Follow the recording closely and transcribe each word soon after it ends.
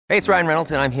Hey, it's Ryan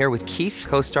Reynolds, and I'm here with Keith,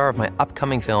 co-star of my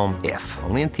upcoming film, If,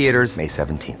 only in theaters May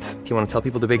 17th. Do you want to tell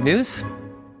people the big news?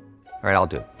 All right, I'll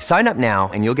do it. Sign up now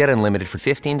and you'll get unlimited for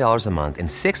 $15 a month and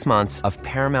 6 months of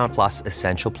Paramount Plus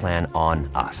Essential Plan on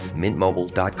us.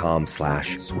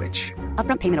 MintMobile.com/switch.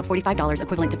 Upfront payment of $45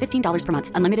 equivalent to $15 per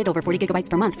month. Unlimited over 40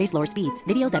 gigabytes per month. Face lower speeds.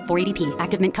 Videos at 480p.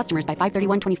 Active Mint customers by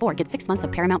 531.24 get 6 months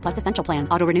of Paramount Plus Essential Plan.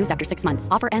 Auto renews after 6 months.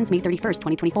 Offer ends May 31st,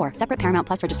 2024. Separate Paramount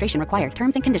Plus registration required.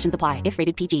 Terms and conditions apply if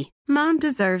rated PG. Mom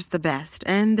deserves the best,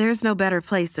 and there's no better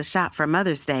place to shop for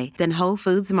Mother's Day than Whole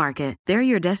Foods Market. They're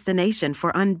your destination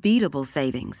for unbeatable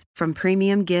savings. From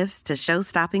premium gifts to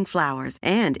show-stopping flowers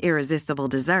and irresistible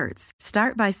desserts.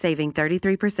 Start by saving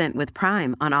 33% with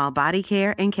Prime on all body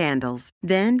care and candles.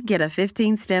 Then get a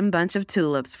 15-stem bunch of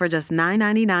tulips for just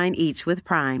 $9.99 each with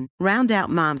Prime. Round out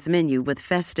Mom's menu with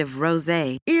festive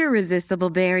rosé, irresistible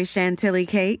berry chantilly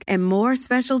cake, and more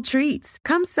special treats.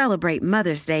 Come celebrate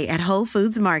Mother's Day at Whole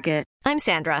Foods Market. I'm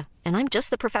Sandra, and I'm just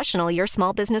the professional your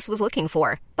small business was looking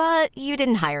for. But you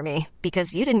didn't hire me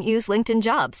because you didn't use LinkedIn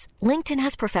Jobs. LinkedIn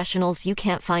has professionals you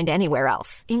can't find anywhere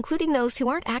else, including those who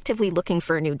aren't actively looking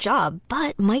for a new job,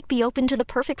 but might be open to the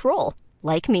perfect role,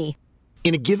 like me.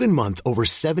 In a given month, over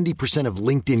 70% of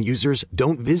LinkedIn users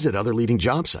don't visit other leading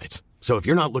job sites. So if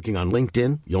you're not looking on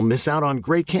LinkedIn, you'll miss out on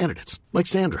great candidates, like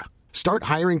Sandra. Start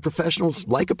hiring professionals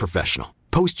like a professional.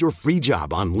 Post your free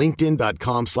job on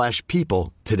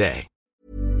linkedin.com/people today.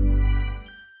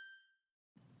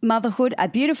 Motherhood, A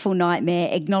Beautiful Nightmare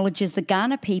acknowledges the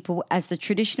Kaurna people as the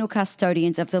traditional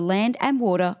custodians of the land and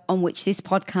water on which this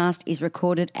podcast is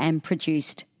recorded and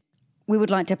produced. We would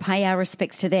like to pay our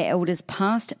respects to their elders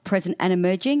past, present and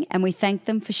emerging, and we thank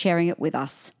them for sharing it with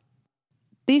us.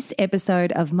 This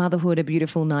episode of Motherhood, A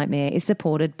Beautiful Nightmare is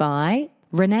supported by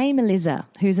Renee Melissa,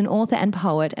 who's an author and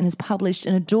poet and has published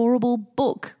an adorable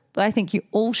book that I think you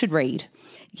all should read.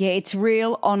 Yeah, it's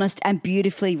real, honest and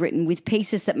beautifully written with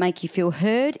pieces that make you feel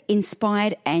heard,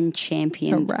 inspired and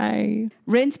championed. Hooray.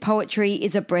 Ren's poetry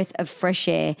is a breath of fresh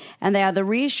air, and they are the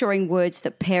reassuring words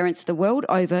that parents the world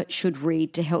over should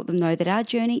read to help them know that our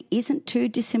journey isn't too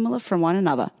dissimilar from one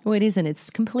another. Well, it isn't. It's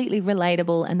completely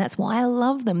relatable, and that's why I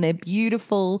love them. They're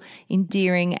beautiful,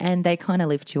 endearing, and they kind of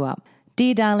lift you up.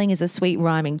 Dear Darling is a sweet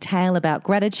rhyming tale about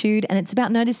gratitude, and it's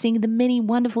about noticing the many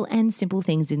wonderful and simple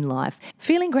things in life.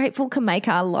 Feeling grateful can make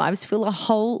our lives feel a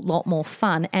whole lot more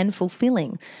fun and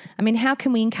fulfilling. I mean, how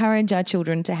can we encourage our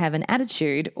children to have an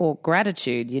attitude or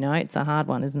gratitude? You know, it's a hard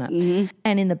one, isn't it? Mm-hmm.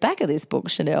 And in the back of this book,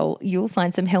 Chanel, you'll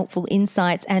find some helpful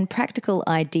insights and practical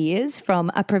ideas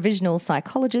from a provisional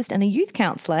psychologist and a youth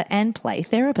counsellor and play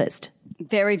therapist.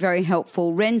 Very, very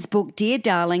helpful. Ren's book, Dear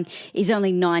Darling, is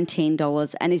only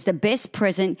 $19 and is the best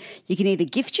present you can either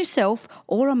gift yourself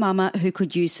or a mama who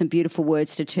could use some beautiful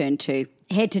words to turn to.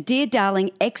 Head to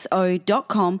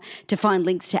deardarlingxo.com to find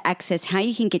links to access how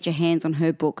you can get your hands on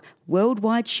her book.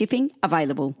 Worldwide shipping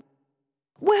available.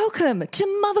 Welcome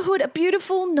to Motherhood, A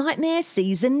Beautiful Nightmare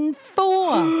Season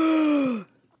 4.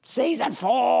 Season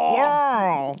 4.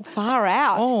 Yeah. Far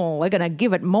out. Oh, we're going to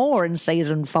give it more in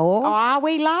Season 4. Are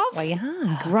we, love? We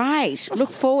are. Great. Look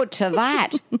forward to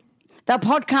that. The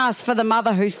podcast for the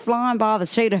mother who's flying by the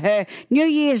seat of her New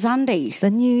Year's undies. The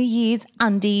New Year's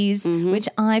undies, which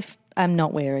I'm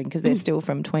not wearing because they're still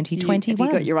from 2021. Have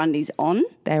you got your undies on?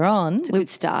 They're on. It's a good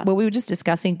start. Well, we were just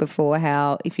discussing before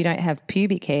how if you don't have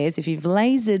pubic hairs, if you've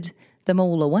lasered them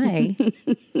all away,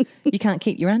 you can't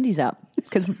keep your undies up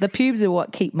because the pubes are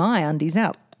what keep my undies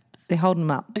up. They're holding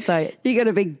them up. So you got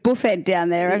a big buffet down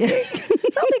there, have you?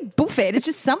 It's not a big buffet. It's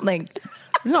just something.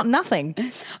 It's not nothing.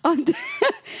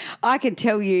 I can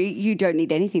tell you don't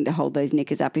need anything to hold those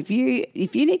knickers up. If you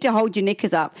need to hold your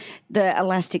knickers up, the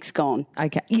elastic's gone.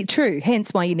 Okay, true.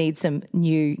 Hence why you need some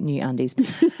new undies.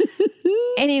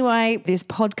 Anyway, this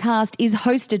podcast is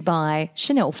hosted by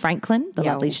Chanel Franklin, the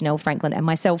lovely Chanel Franklin, and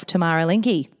myself, Tamara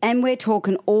Linky. And we're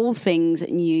talking all things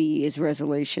New Year's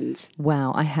resolutions.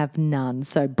 Wow, I have none.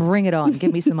 So bring it on.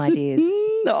 Give me some ideas.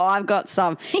 Oh, I've got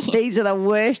some. These are the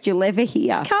worst you'll ever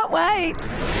hear. Can't wait.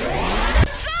 So,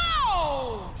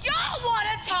 y'all want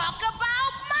to talk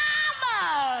about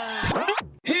mama?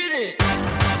 Hit it.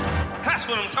 That's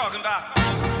what I'm talking about.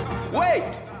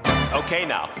 Wait. Okay,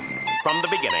 now, from the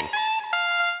beginning.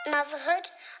 Motherhood,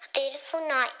 A Beautiful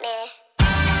Nightmare.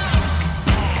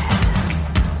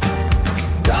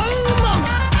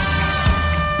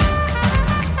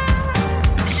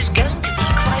 This is going to be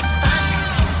quite fun.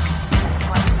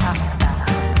 What are you talking about?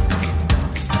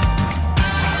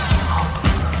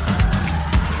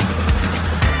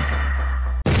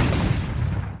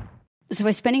 So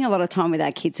we're spending a lot of time with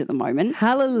our kids at the moment.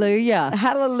 Hallelujah.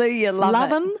 Hallelujah. Love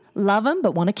them, love them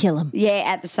but want to kill them. Yeah,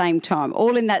 at the same time.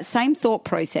 All in that same thought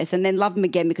process, and then love them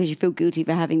again because you feel guilty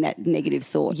for having that negative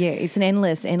thought. Yeah, it's an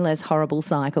endless horrible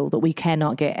cycle that we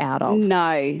cannot get out of.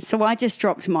 No. So I just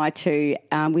dropped my two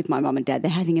with my mum and dad.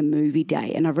 They're having a movie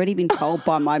day, and I've already been told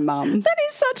by my mum. That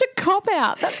is such a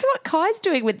cop-out. That's what Kai's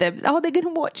doing with them. Oh, they're going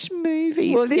to watch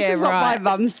movies. Well, this is what my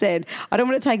mum said. I don't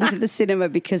want to take them to the cinema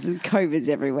because COVID's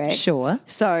everywhere. Sure.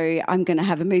 So I'm going to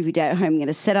have a movie day at home. I'm going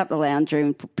to set up the lounge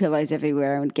room, put pillows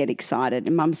everywhere and get excited.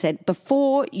 And Mum said,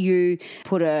 before you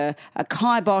put a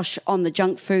kibosh on the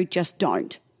junk food, just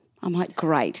don't. I'm like,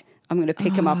 great. I'm going to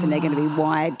pick them up and they're going to be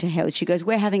wired to hell. She goes,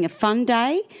 we're having a fun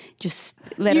day. Just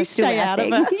let us do our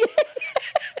thing. Of it.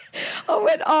 I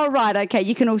went, oh, right, okay.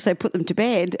 You can also put them to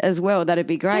bed as well. That'd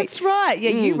be great. That's right.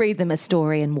 Yeah, you read them a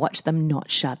story and watch them not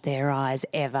shut their eyes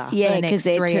ever. Yeah, because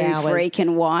they're too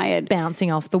freaking wired. Bouncing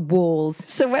off the walls.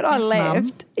 So when I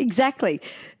left, exactly,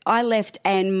 I left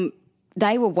and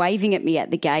they were waving at me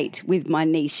at the gate with my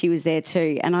niece. She was there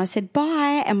too. And I said,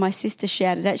 bye. And my sister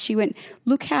shouted out. She went,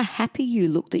 look how happy you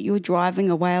look that you're driving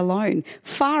away alone.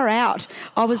 Far out.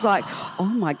 I was like,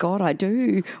 oh, my God, I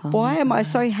do. Why am I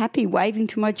so happy waving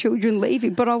to my children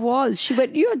leaving? But I was. She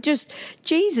went, you're just,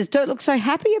 Jesus, don't look so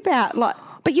happy about like.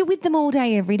 But you're with them all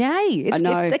day, every day. I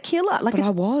know. It's a killer. But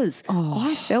I was.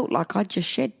 I felt like I just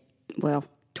shed,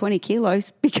 20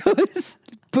 kilos because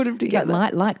put them together.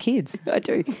 Light kids. I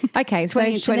do. Okay,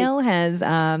 so Chanel has,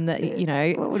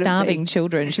 starving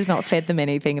children. She's not fed them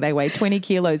anything. They weigh 20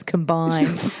 kilos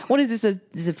combined. What is this?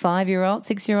 Is a 5-year-old,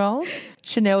 6-year-old?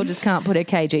 Chanel just can't put her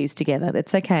kgs together.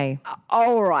 That's okay.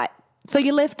 All right. So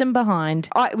you left them behind.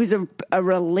 It was a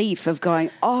relief of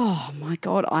going, oh, my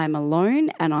God, I'm alone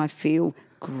and I feel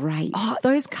great. Oh,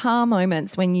 those car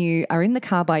moments when you are in the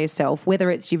car by yourself,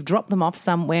 whether it's you've dropped them off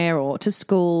somewhere or to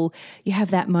school, you have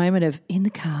that moment of in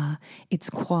the car, it's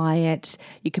quiet,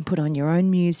 you can put on your own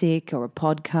music or a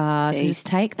podcast and just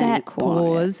take that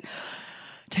pause,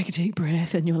 take a deep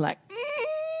breath and you're like,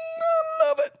 I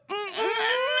love it.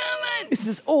 This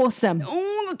is awesome.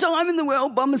 All the time in the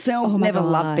world by myself. Oh, never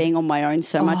loved being on my own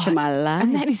so much in my life.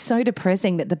 And that is so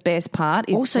depressing that the best part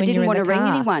is also when didn't you're want in to the ring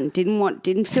car. anyone.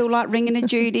 Didn't feel like ringing a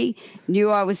Judy. Knew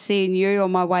I was seeing you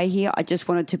on my way here. I just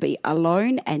wanted to be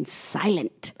alone and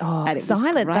silent. Oh, and it was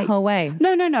silent the great. whole way?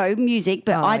 No, music,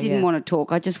 but I didn't want to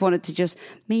talk. I just wanted to just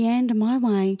meander my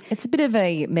way. It's a bit of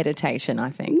a meditation, I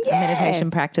think. Yeah. A meditation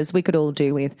practice we could all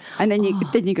do with. And then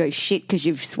you go shit because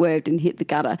you've swerved and hit the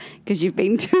gutter because you've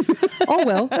been too. Oh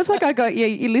well, it's like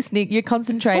you're listening, you're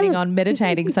concentrating on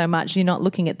meditating so much, you're not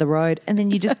looking at the road, and then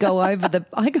you just go over the.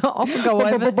 I go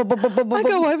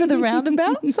over the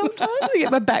roundabout sometimes. I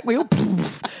get my back wheel,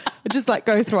 I just like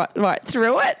go right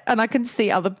through it, and I can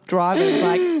see other drivers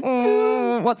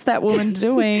like, what's that woman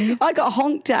doing? I got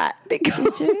honked at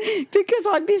because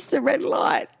I missed the red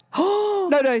light.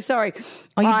 No, sorry.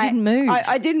 Oh, you didn't move.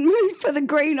 I didn't move for the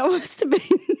green. I must have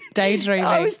been daydreaming.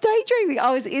 I was daydreaming.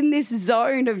 I was in this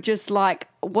zone of just like,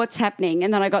 what's happening?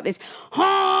 And then I got this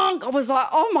honk. I was like,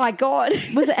 oh my God.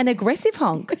 Was it an aggressive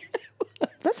honk?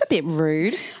 That's a bit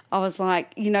rude. I was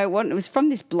like, you know what? It was from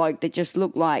this bloke that just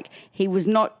looked like he was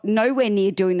nowhere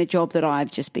near doing the job that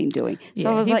I've just been doing.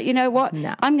 So I was like, you know what?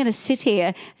 No. I'm going to sit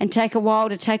here and take a while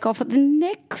to take off at the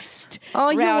next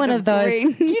round you're one of those.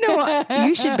 green. Do you know what?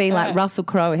 You should be like Russell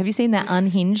Crowe. Have you seen that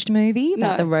Unhinged movie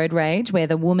about the road rage where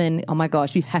the woman, oh my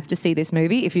gosh, you have to see this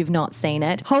movie if you've not seen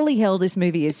it. Holy hell, this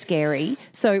movie is scary.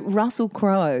 So Russell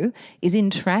Crowe is in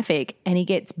traffic and he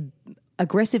gets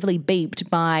aggressively beeped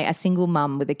by a single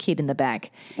mum with a kid in the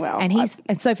back. Well,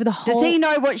 and so for the whole... Does he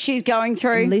know what she's going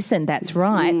through? Listen, that's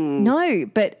right. No,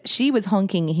 but she was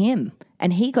honking him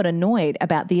and he got annoyed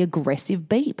about the aggressive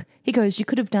beep. He goes, you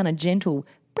could have done a gentle...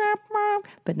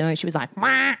 But no, she was like...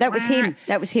 That was him.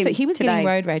 So he was getting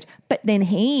road rage. But then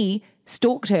he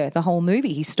stalked her the whole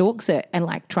movie. He stalks her and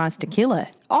like tries to kill her.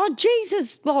 Oh,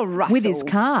 Jesus. Oh, Russell. With his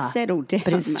car. Settle down,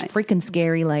 But it's mate. freaking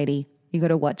scary, lady. You got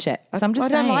to watch it. So I'm just I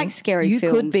don't saying, like scary you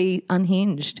films. could be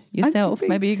unhinged yourself.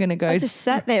 Maybe you're going to go. I just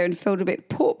sat there and felt a bit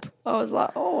poop. I was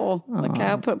like, okay,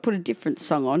 I'll put a different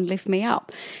song on, lift me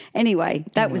up. Anyway,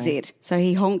 that was it. So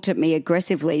he honked at me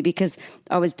aggressively because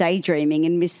I was daydreaming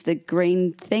and missed the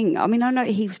green thing. I mean, I know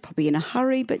he was probably in a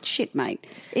hurry, but shit, mate.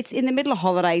 It's in the middle of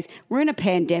holidays. We're in a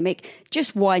pandemic.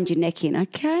 Just wind your neck in,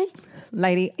 okay?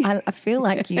 Lady, I feel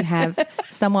like you have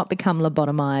somewhat become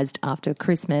lobotomized after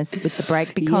Christmas with the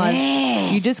break because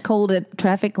you just called a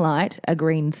traffic light a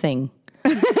green thing. I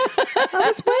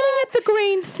was waiting at the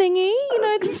green thingy, you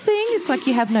know, the thing. It's like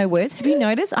you have no words. Have you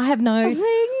noticed? I have no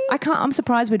I'm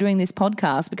surprised we're doing this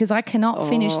podcast because I cannot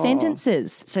finish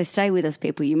sentences. So stay with us,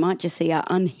 people. You might just see how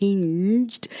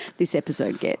unhinged this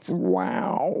episode gets.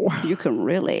 Wow. You can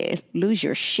really lose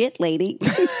your shit, lady.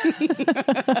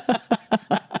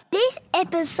 This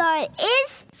episode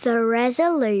is the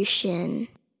resolution.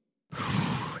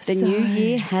 The new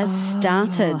year has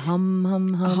started.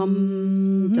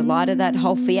 Delighted that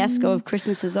whole fiasco of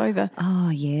Christmas is over.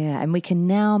 Oh, yeah. And we can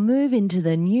now move into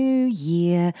the new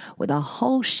year with a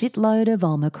whole shitload of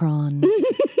Omicron.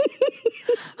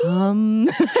 Omicron.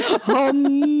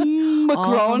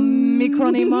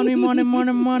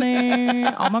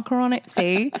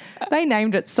 See, they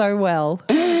named it so well.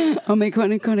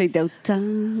 Omicron Delta.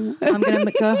 I'm going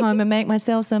to go home and make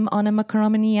myself some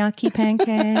onomacroniyaki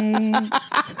pancakes.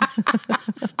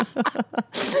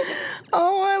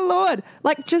 Oh, my Lord.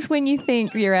 Like, just when you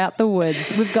think you're out the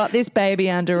woods, we've got this baby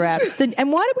under wraps.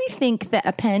 And why do we think that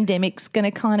a pandemic's going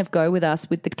to kind of go with us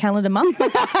with the calendar month?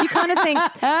 Like, you kind of think,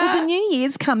 well, the new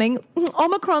year's coming.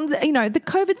 Omicron's, the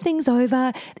COVID thing's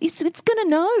over. It's going to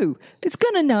know. It's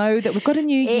going to know that we've got a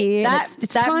new year. That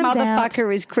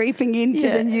motherfucker is creeping into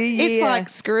the new year. It's like,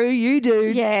 screw you,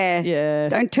 dude. Yeah.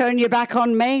 Don't turn your back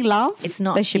on me, love. It's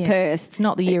not. That's your Perth. It's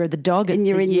not the year of the dog. And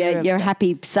you're in your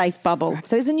happy, safe bubble.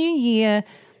 So it's a new year.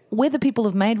 Whether people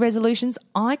have made resolutions,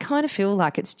 I kind of feel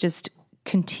like it's just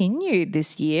continued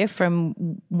this year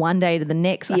from one day to the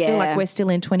next. I feel like we're still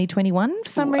in 2021 for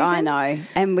some reason. I know.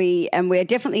 And we're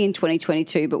definitely in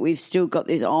 2022, but we've still got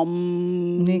this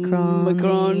Omicron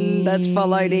that's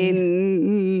followed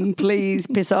in. Please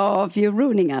piss off. You're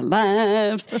ruining our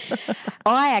lives.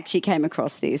 I actually came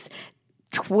across this.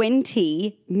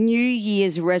 20 New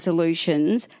Year's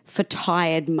resolutions for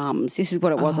tired mums. This is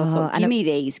what it was. I thought, give me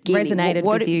these. Resonated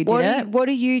with you, did it? What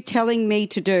are you telling me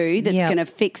to do that's going to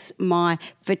fix my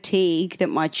fatigue that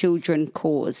my children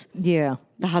cause? Yeah.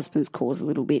 The husbands cause a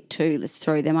little bit too. Let's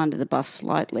throw them under the bus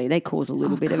slightly. They cause a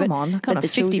little bit of it. Come on, kind of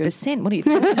 50%. What are you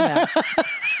talking about?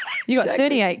 You got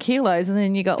 38 kilos and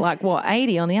then you got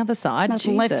 80 on the other side.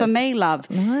 Nothing left for me, love.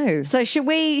 No. So should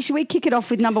we kick it off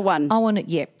with number one? I want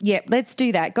to, let's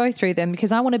do that. Go through them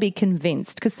because I want to be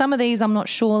convinced because some of these I'm not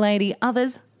sure, lady.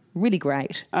 Others, really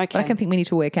great. Okay. But I can think we need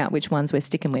to work out which ones we're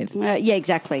sticking with. Yeah,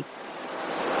 exactly.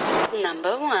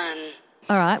 Number one.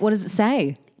 All right, what does it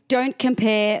say? Don't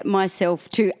compare myself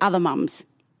to other mums.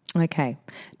 Okay.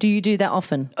 Do you do that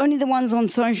often? Only the ones on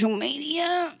social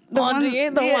media. The ones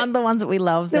that we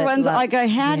love. The ones I go,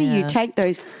 how do you take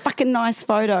those fucking nice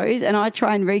photos? And I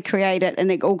try and recreate it and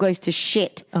it all goes to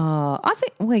shit. Oh, I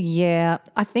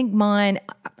think mine,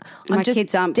 my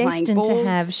kids aren't playing ball. destined to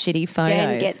have shitty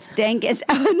photos. Dan gets,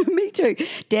 me too.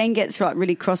 Dan gets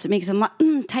really cross at me because I'm like,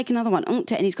 take another one. And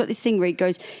he's got this thing where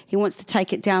he wants to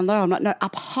take it down low. I'm like, no,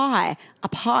 up high.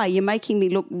 You're making me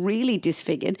look really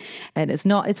disfigured. And it's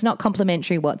not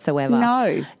complimentary whatsoever.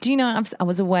 No. Do you know, I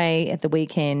was away at the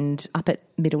weekend up at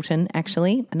Middleton,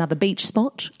 actually, another beach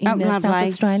spot in South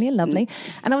Australia. Lovely.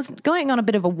 And I was going on a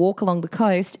bit of a walk along the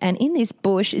coast, and in this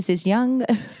bush is this young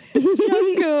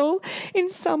girl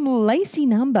in some lacy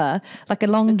number, like a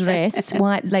long dress,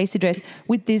 white lacy dress,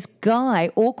 with this guy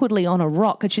awkwardly on a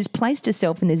rock, and she's placed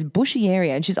herself in this bushy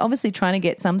area, and she's obviously trying to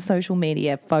get some social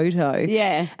media photo.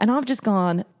 Yeah. And I've just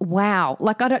gone, wow.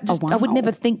 Like, I would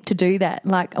never think to do that.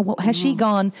 Like, has she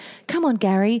gone, come on,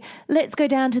 Gary, let's go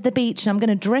down to the beach, and I'm going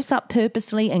to dress up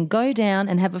purposely and go down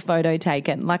and have a photo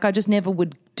taken. Like, I just never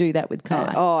would do that with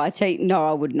Kai. I tell you, no,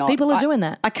 I would not. People are doing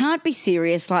that. I can't be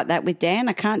serious like that with Dan.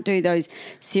 I can't do those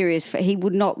serious. He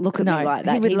would not look at me like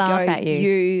that. He would laugh at you.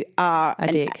 You are a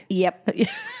dick. Yep.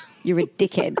 You're a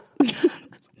dickhead.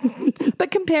 But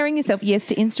comparing yourself, to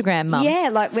Instagram mums.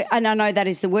 Yeah, and I know that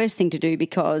is the worst thing to do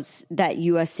because that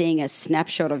you are seeing a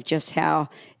snapshot of just how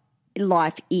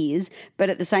life is, but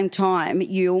at the same time,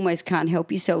 you almost can't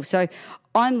help yourself. So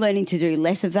I'm learning to do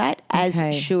less of that,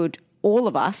 as should all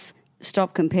of us.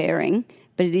 Stop comparing,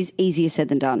 but it is easier said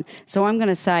than done. So I'm going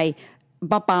to say,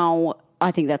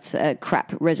 I think that's a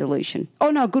crap resolution. Oh,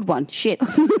 no, a good one. Shit.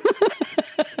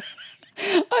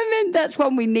 I meant that's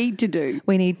one we need to do.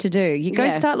 You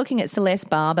go start looking at Celeste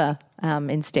Barber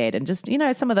instead, and just,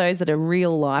 some of those that are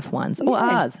real life ones, or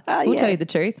ours. We'll tell you the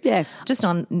truth. Yeah. Just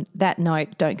on that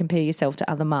note, don't compare yourself to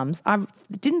other mums. I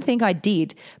didn't think I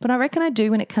did, but I reckon I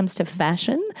do when it comes to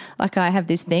fashion. Like, I have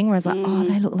this thing where I was like, oh,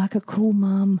 they look like a cool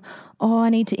mum. Oh, I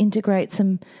need to integrate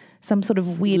some sort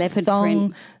of weird leopard thong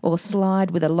print or slide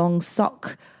with a long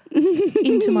sock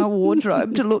into my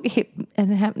wardrobe to look hip and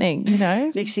happening,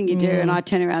 Next thing you do, and I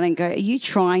turn around and go, are you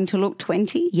trying to look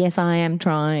 20? Yes, I am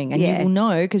trying. And you will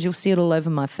know because you'll see it all over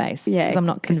my face. Yeah. Because I'm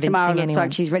not convincing tomorrow anyone. Looks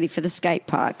like she's ready for the skate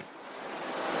park.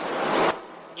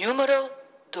 Número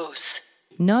 2.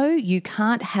 No, you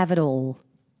can't have it all.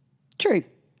 True.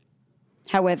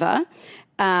 However,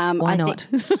 Why not?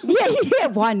 Yeah,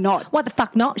 why not? What the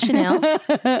fuck not, Chanel?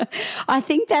 I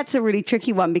think that's a really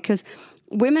tricky one because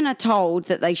women are told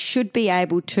that they should be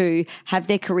able to have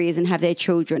their careers and have their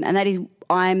children, and that is,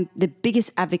 I'm the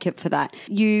biggest advocate for that.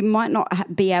 You might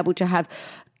not be able to have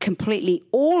completely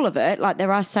all of it, like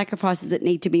there are sacrifices that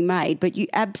need to be made, but you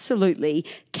absolutely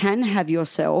can have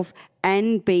yourself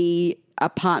and be a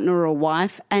partner or a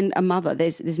wife and a mother.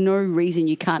 There's no reason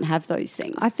you can't have those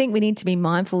things. I think we need to be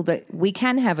mindful that we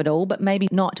can have it all, but maybe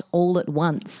not all at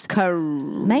once. Correct.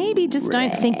 Maybe just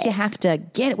don't think you have to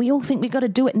get it. We all think we've got to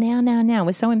do it now.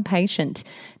 We're so impatient.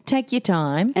 Take your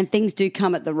time. And things do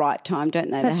come at the right time,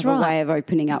 don't they? That's they have right. a way of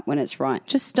opening up when it's right.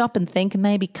 Just stop and think and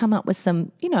maybe come up with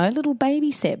some, little baby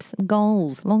steps, some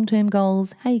goals, long-term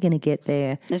goals. How are you going to get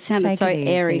there? That sounded Take so it easy.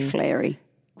 airy-flary.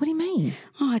 What do you mean?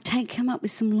 Oh, come up with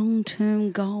some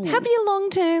long-term goals. Have your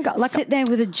long-term goals. Sit there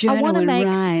with a journal and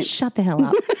write. Shut the hell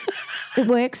up. It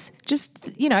works. Just,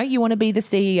 you want to be the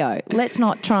CEO. Let's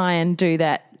not try and do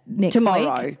that next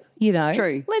Tomorrow. week.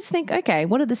 True. Let's think, okay,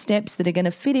 what are the steps that are going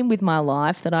to fit in with my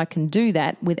life that I can do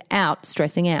that without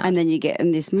stressing out? And then you get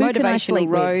in this Who can I motivational sleep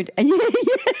with? road. And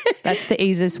That's the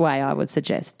easiest way I would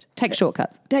suggest. Take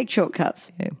shortcuts. Take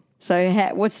shortcuts. Yeah. So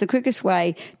what's the quickest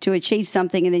way to achieve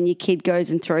something and then your kid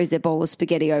goes and throws their bowl of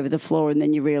spaghetti over the floor and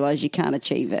then you realise you can't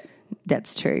achieve it?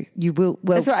 That's true. You will.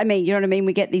 Well, that's what I mean. You know what I mean?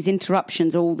 We get these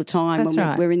interruptions all the time. That's when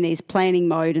right. We're in this planning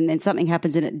mode and then something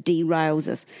happens and it derails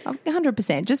us.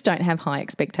 100%. Just don't have high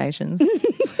expectations.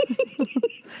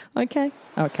 Okay.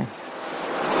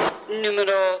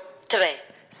 Número 3.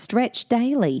 Stretch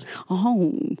daily.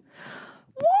 Oh.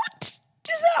 What?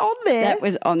 Is that on there? That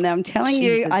was on there. I'm telling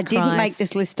you, Jesus I didn't make Christ.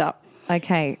 this list up.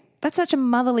 Okay. That's such a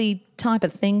motherly type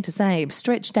of thing to say.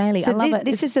 Stretch daily. So I love it.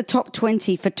 This is the top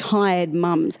 20 for tired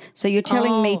mums. So you're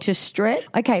telling me to stretch?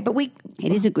 Okay, but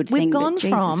It is a good thing. We've gone but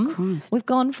Jesus Christ. We've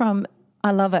gone from,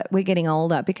 I love it, we're getting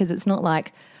older because it's not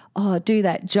like, do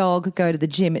that jog, go to the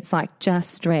gym. It's like,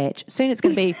 just stretch. Soon it's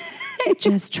going to be,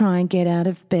 just try and get out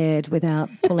of bed without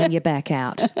pulling your back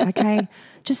out, okay?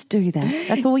 Just do that.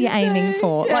 That's all you're aiming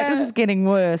for. Yeah. Like, this is getting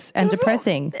worse and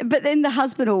depressing. But then the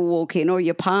husband will walk in or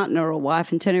your partner or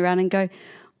wife and turn around and go,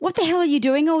 what the hell are you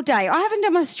doing all day? I haven't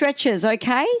done my stretches,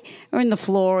 okay? Or in the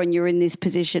floor and you're in this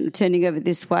position of turning over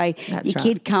this way. That's your right.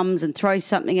 kid comes and throws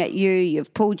something at you.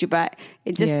 You've pulled your back.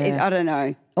 It just, Yeah. I don't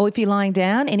know. Or if you're lying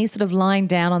down, any sort of lying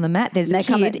down on the mat, there's a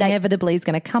kid inevitably is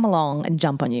going to come along and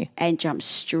jump on you. And jump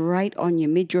straight on your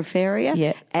midriff area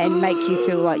Yeah. and make you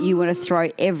feel like you want to throw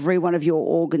every one of your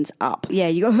organs up. Yeah,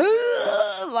 you go,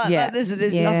 like Yeah. that.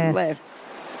 There's Yeah. nothing left.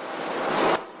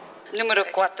 Número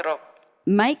 4.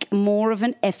 Make more of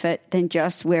an effort than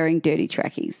just wearing dirty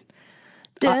trackies.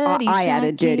 Dirty I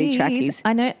added dirty trackies.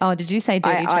 I know. Oh, did you say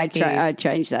dirty trackies? I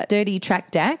changed that. Dirty track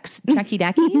dacks, tracky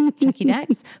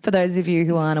dacks. For those of you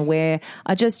who aren't aware,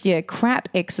 are just your crap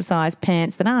exercise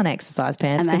pants that aren't exercise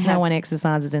pants And they because no have- one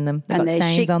exercises in them. They've got they're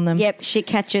stains shit, on them. Yep, shit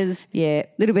catches. Yeah.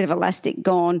 Little bit of elastic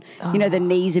gone. You know, the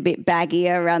knees a bit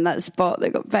baggier around that spot.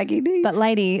 They've got baggy knees. But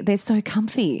lady, they're so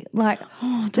comfy. Like,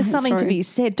 there's something to be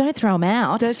said. Don't throw them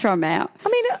out. Don't throw them out. I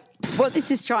mean, what this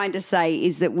is trying to say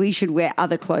is that we should wear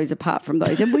other clothes apart from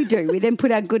those. And we do. We then put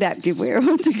our good active wear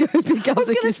on to go pick up. I was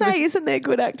going to say, isn't there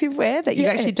good active wear that you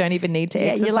actually don't even need to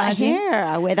exercise you're like, in?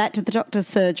 yeah, I wear that to the doctor's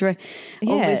surgery.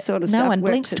 All Yeah, this sort of no stuff. one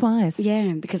Wear it blinks to- twice.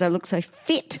 Yeah, because I look so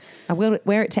fit. I will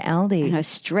wear it to Aldi. And I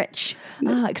stretch.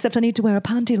 Except I need to wear a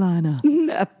panty liner.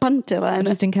 A punter liner.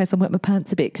 Just in case I wet my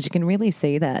pants a bit, because you can really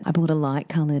see that. I bought a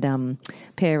light-coloured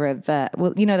pair of,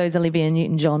 those Olivia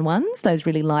Newton-John ones, those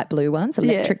really light blue ones,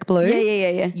 electric blue.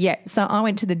 Yeah. Yeah, so I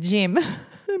went to the gym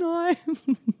and I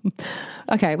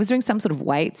was doing some sort of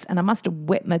weights and I must have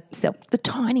wet myself the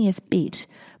tiniest bit.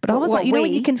 But I was What, like, you know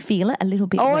when wee? you can feel it a little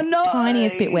bit Oh, wet, no.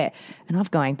 tiniest bit wet. And I'm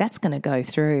going, that's going to go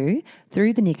through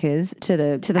the knickers to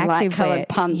the light active coloured wear.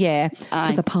 punts. Yeah, Aye.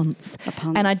 to the punts. The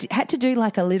punts. And I had to do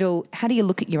like a little, how do you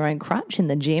look at your own crutch in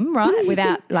the gym, right?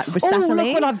 Without like subtly. Oh,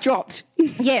 look what I've dropped.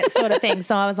 Yeah, sort of thing.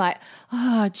 So I was like,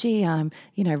 oh, gee, I'm,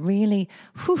 really,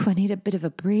 I need a bit of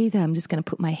a breather. I'm just going to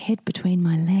put my head between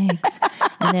my legs.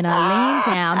 And then I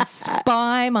lean down,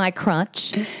 spy my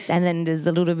crutch, and then there's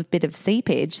a little bit of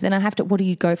seepage. Then I have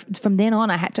to, from then on,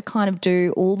 I had to kind of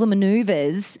do all the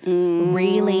manoeuvres,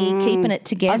 really keeping it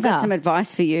together. I've got some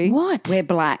advice for you. What? Wear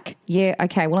black. Yeah,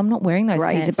 okay. Well, I'm not wearing those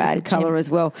Grey's a pants to bad the gym. colour as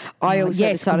well. I Oh, also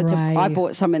yes, decided grey. I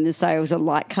bought some in the sales, a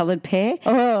light coloured pair.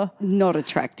 Oh. Not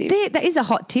attractive. That is a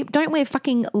hot tip. Don't wear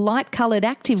fucking light coloured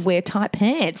activewear type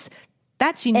pants.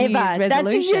 That's your New Year's resolution.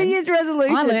 That's your New Year's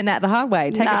resolution. I learned that the hard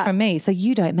way. Take it from me, so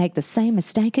you don't make the same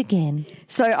mistake again.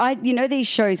 So these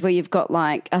shows where you've got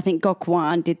like, I think Gok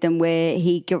Wan did them where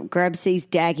he grabs these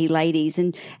daggy ladies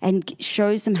and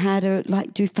shows them how to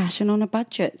like do fashion on a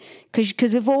budget.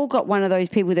 Because we've all got one of those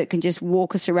people that can just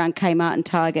walk us around Kmart and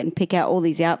Target and pick out all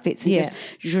these outfits and just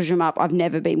zhuzh them up. I've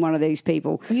never been one of these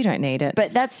people. Well, you don't need it.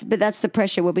 But that's the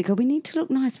pressure. Well, because we need to look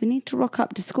nice. We need to rock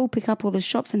up to school, pick up all the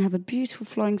shops and have a beautiful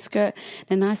flowing skirt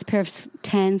and a nice pair of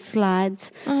tan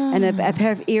slides and a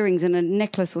pair of earrings and a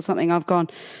necklace or something. I've gone,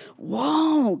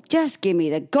 whoa, just give me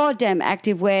the goddamn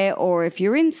activewear, or if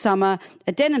you're in summer,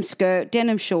 a denim skirt,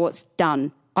 denim shorts,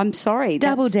 done. I'm sorry.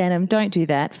 Double denim, don't do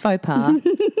that. Faux pas.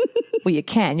 Well, you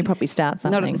can. You probably start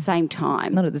something. Not at the same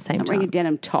time. Not at the same time. Bring a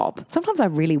denim top. Sometimes I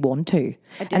really want to.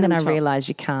 And then I realise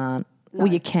you can't. No.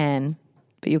 Well, you can,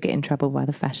 but you'll get in trouble by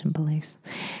the fashion police.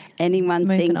 Anyone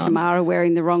seeing Tamara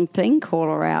wearing the wrong thing, call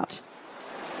her out.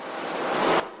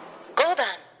 Goban.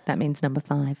 That means number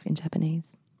 5 in Japanese.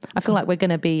 I feel like we're going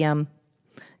to be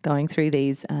going through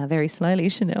these very slowly,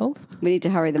 Chanel. We need to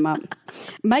hurry them up.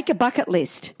 Make a bucket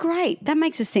list. Great. That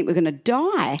makes us think we're going to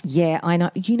die. Yeah, I know.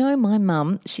 You know, my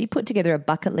mum, she put together a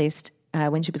bucket list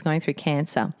when she was going through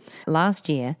cancer last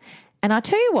year. And I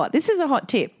tell you what, this is a hot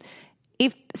tip.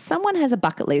 If someone has a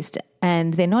bucket list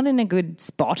and they're not in a good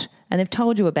spot and they've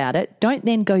told you about it, don't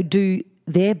then go do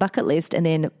their bucket list and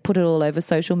then put it all over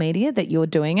social media that you're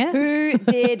doing it. Who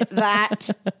did that?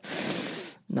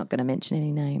 Not going to mention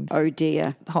any names. Oh,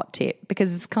 dear. Hot tip,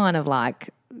 because it's kind of like,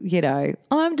 you know,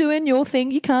 I'm doing your thing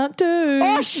you can't do.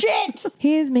 Oh, shit.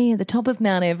 Here's me at the top of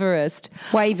Mount Everest.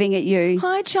 Waving at you.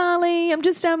 Hi, Charlie. I'm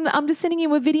just sending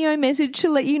you a video message to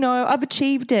let you know I've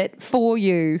achieved it for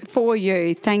you. For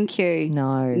you. Thank you.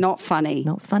 No. Not funny.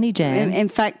 Not funny, Jan. In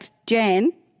fact,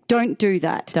 Jan, don't do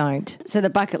that. Don't. So the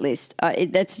bucket list,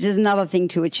 that's just another thing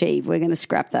to achieve. We're going to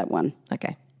scrap that one.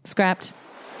 Okay. Scrapped.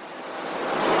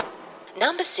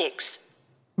 Number 6.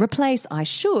 Replace I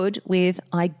should with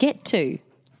I get to.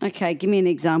 Okay, give me an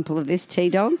example of this,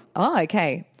 T-Dog. Oh,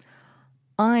 okay.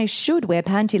 I should wear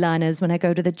panty liners when I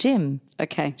go to the gym.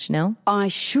 Okay. Chanel? I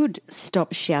should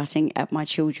stop shouting at my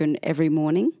children every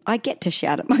morning. I get to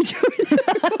shout at my children.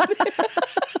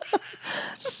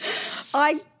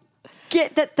 I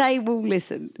get that they will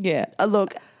listen. Yeah.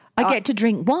 Look, I get to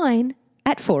drink wine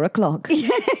at 4 o'clock. Yeah,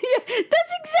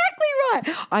 that's exactly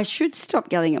right. I should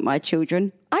stop yelling at my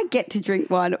children. I get to drink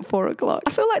wine at 4 o'clock.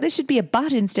 I feel like there should be a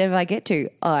but instead of I get to.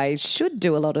 I should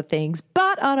do a lot of things,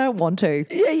 but I don't want to.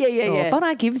 Yeah. But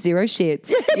I give 0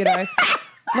 shits, you know.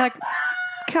 Like,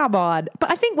 come on.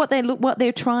 But I think what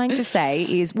they're trying to say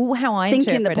is, well, how I think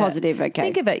interpret in the positive, okay.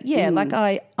 Think of it, like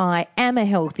I am a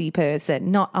healthy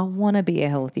person, not I want to be a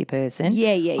healthy person.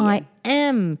 Yeah.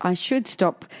 I should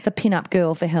stop the pin-up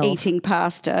girl for health. Eating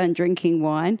pasta and drinking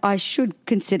wine. I should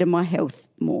consider my health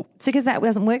more. So because that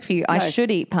doesn't work for you, no. I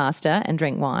should eat pasta and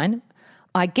drink wine.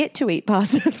 I get to eat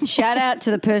pasta. Shout out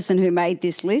to the person who made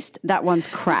this list. That one's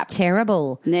crap. It's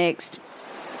terrible. Next.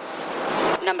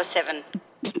 Number 7.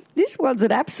 This one's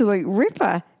an absolute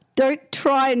ripper. Don't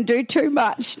try and do too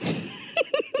much.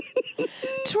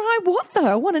 Try what, though?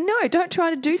 I want to know. Don't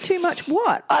try to do too much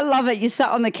what? I love it. You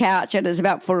sat on the couch and it's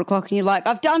about 4 o'clock and you're like,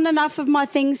 I've done enough of my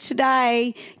things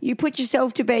today. You put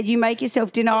yourself to bed. You make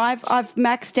yourself dinner. I've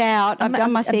maxed out. I've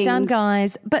done my things. I've done,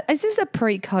 guys. But is this a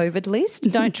pre-COVID list?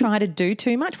 Don't try to do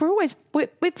too much. We're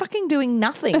fucking doing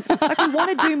nothing. Like, we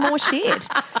want to do more shit.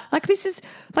 Like, this is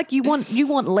like you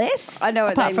want less. I know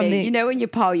what they mean. You know, when you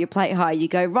pile your plate high, you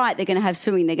go, right, they're going to have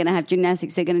swimming, they're going to have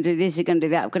gymnastics, they're going to do this, they're going to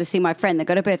do that. I've got to see my friend, they've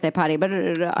got a birthday party. I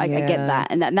get that.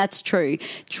 And that's true.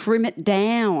 Trim it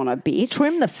down a bit.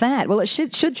 Trim the fat. Well, it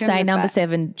should say number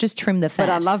 7, just trim the fat.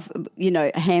 But I love,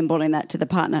 handballing that to the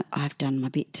partner. I've done my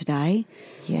bit today.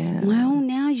 Yeah. Well,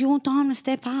 now's your time to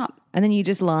step up. And then you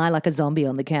just lie like a zombie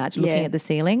on the couch looking at the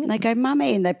ceiling. And they go,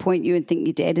 Mummy, and they point you and think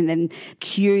you're dead, and then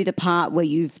cue the part where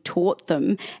you've taught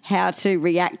them how to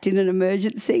react in an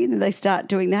emergency, and then they start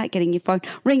doing that, getting your phone,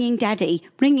 ringing daddy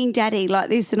like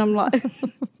this, and I'm like,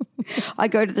 I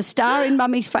go to the star in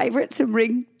Mummy's favourites and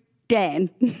ring Dan.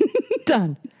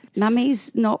 Done.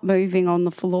 Mummy's not moving on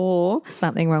the floor.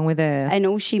 Something wrong with her. And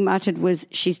all she muttered was,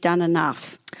 she's done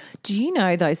enough. Do you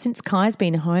know, though, since Kai's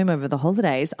been home over the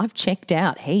holidays, I've checked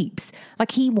out heaps.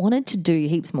 Like, he wanted to do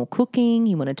heaps more cooking.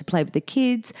 He wanted to play with the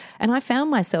kids. And I found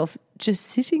myself just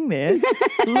sitting there,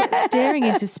 staring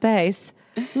into space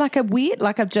like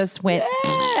I've just went,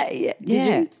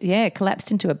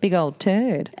 collapsed into a big old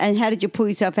turd. And how did you pull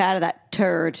yourself out of that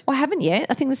turd? Well, I haven't yet.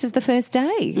 I think this is the first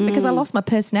day because I lost my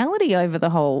personality over the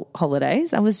whole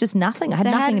holidays. I was just nothing. I had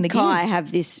nothing to give. Kai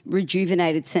have this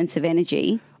rejuvenated sense of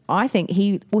energy? I think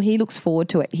he looks forward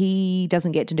to it. He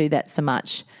doesn't get to do that so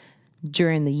much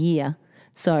during the year.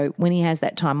 So when he has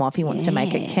that time off, he wants to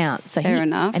make it count. So fair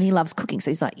enough. And he loves cooking.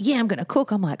 So he's like, yeah, I'm going to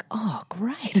cook. I'm like, oh,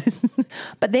 great.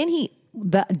 But then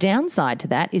the downside to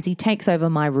that is he takes over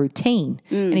my routine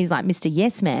and he's like Mr.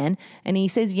 Yes Man, and he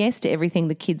says yes to everything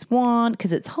the kids want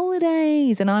because it's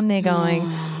holidays, and I'm there going,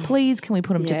 please can we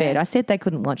put them to bed? I said they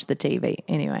couldn't watch the TV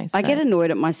anyway. So. I get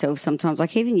annoyed at myself sometimes.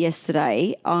 Like even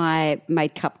yesterday I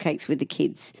made cupcakes with the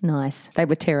kids. Nice. They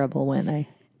were terrible, weren't they?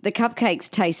 The cupcakes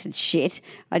tasted shit.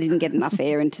 I didn't get enough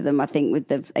air into them, I think, with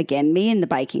me and the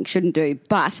baking shouldn't do.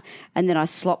 And then I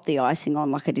slopped the icing on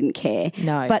like I didn't care.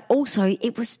 No. But also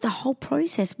the whole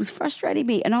process was frustrating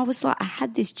me. And I was like, I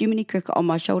had this Jiminy Cricket on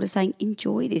my shoulder saying,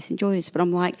 enjoy this. But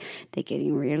I'm like, they're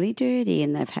getting really dirty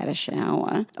and they've had a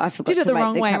shower. I forgot Did it to the make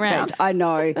wrong the way cupcakes. around. I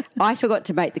know. I forgot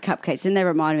to make the cupcakes. And they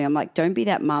reminded me, I'm like, don't be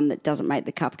that mum that doesn't make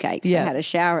the cupcakes. Yeah. They had a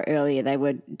shower earlier. They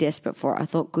were desperate for it. I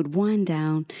thought, good, wind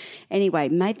down. Anyway,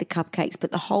 made the cupcakes,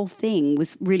 but the whole thing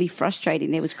was really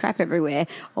frustrating. There was crap everywhere.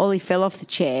 Ollie fell off the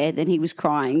chair. Then he was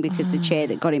crying because the chair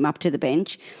that got him up to the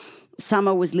bench.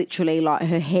 Summer was literally like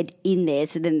her head in there,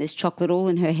 so then there's chocolate all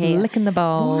in her hair. Licking the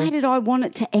bowl. Why did I want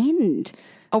it to end?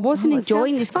 I wasn't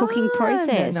enjoying this cooking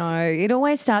process. No, it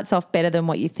always starts off better than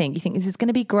what you think. You think this is going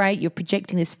to be great. You're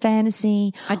projecting this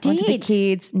fantasy onto the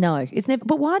kids. No, it's never.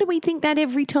 But why do we think that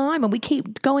every time and we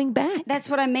keep going back? That's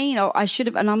what I mean. I should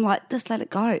have, and I'm like, just let it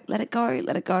go, let it go,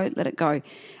 let it go, let it go.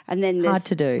 And then hard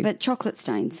to do. But chocolate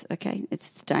stains, okay? It's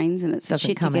stains and it's Doesn't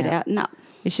shit to come get out. out. No.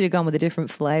 You should have gone with a different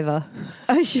flavour.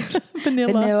 I should have.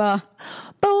 Vanilla.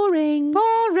 Boring.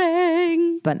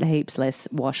 Boring. But heaps less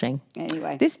washing.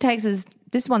 Anyway.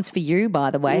 This one's for you, by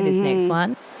the way, this next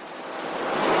one.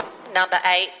 Number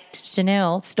 8.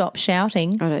 Chanel, stop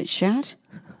shouting. I don't shout.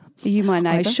 Are you my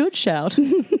neighbour? I should shout.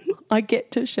 I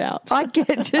get to shout. I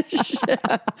get to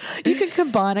shout. You can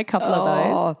combine a couple of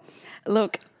those.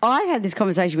 Look, I had this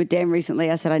conversation with Dan recently.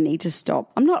 I said I need to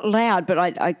stop. I'm not loud,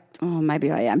 but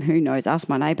maybe I am. Who knows? Ask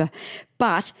my neighbour.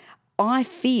 But I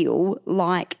feel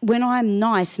like when I'm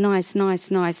nice,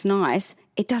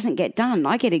 it doesn't get done.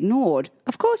 I get ignored.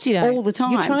 Of course you don't. All the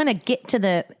time. You're trying to get to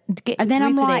their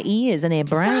ears and their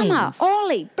brains. Summer,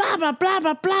 Ollie, blah, blah, blah,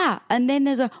 blah, blah. And then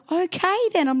there's okay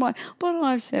then. I'm like, but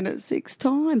I've said it 6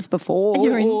 times before.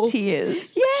 You're in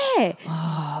tears. Yeah.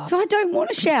 So I don't want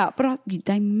to shout, but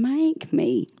they make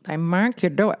me. They make you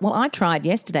do it. Well, I tried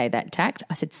yesterday that tact.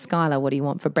 I said, Skylar, what do you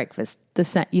want for breakfast?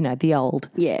 The old,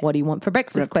 what do you want for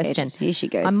breakfast question. Here she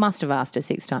goes. I must have asked her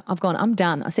 6 times. I've gone, I'm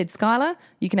done. I said, Skylar,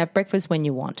 you can have breakfast when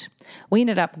you want. We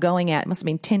ended up going out. It must have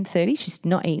been 10:30. She's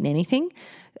not eaten anything.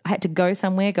 I had to go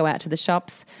somewhere, go out to the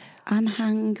shops. I'm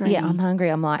hungry. Yeah, I'm hungry.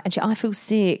 I'm like, and I feel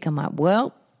sick. I'm like,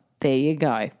 well, there you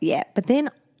go. Yeah. But then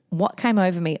what came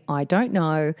over me, I don't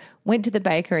know. Went to the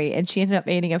bakery and she ended up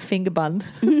eating a finger bun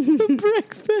for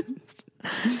breakfast.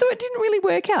 So it didn't really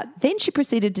work out. Then she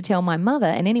proceeded to tell my mother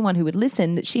and anyone who would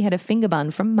listen that she had a finger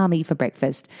bun from Mummy for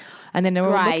breakfast. And then they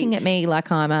were all looking at me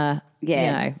like I'm a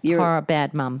horror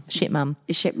bad mum, shit mum.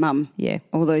 Shit mum. Yeah.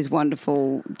 All those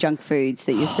wonderful junk foods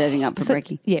that you're serving up for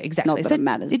brekkie. Yeah, exactly. Not that it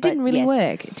matters. It didn't really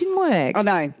work. It didn't work. I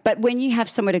know. But when you have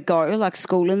somewhere to go, like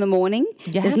school in the morning,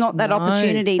 there's not that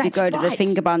opportunity to go to the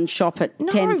finger bun shop at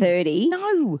 10:30.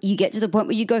 No. You get to the point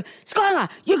where you go, Skylar,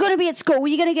 you're going to be at school.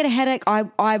 You're going to get a headache.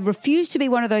 I refuse to be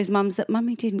one of those mums that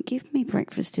Mummy didn't give me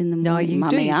breakfast in the morning. No, you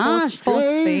Mummy do. Force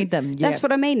feed them. Yeah. That's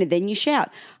what I mean. And then you shout,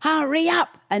 hurry up.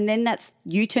 And then that's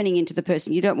you turning into the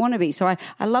person you don't want to be. So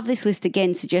I love this list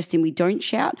again, suggesting we don't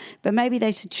shout, but maybe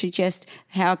they should suggest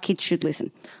how kids should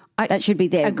listen. That should be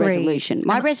their resolution.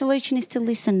 My resolution is to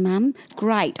listen, Mum.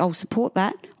 Great. I'll support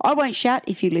that. I won't shout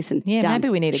if you listen. Yeah, Done. maybe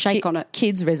we need shake on it.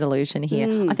 Kids resolution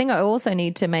here. I think I also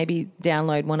need to maybe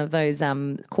download one of those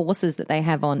courses that they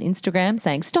have on Instagram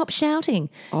saying, stop shouting.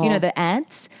 You know, the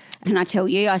ads. Can I tell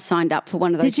you, I signed up for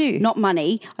one of those. Did you? Not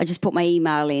money. I just put my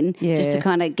email in just to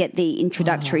kind of get the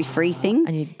introductory free thing.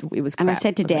 And it was crap. And I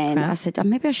said to Dan, I said,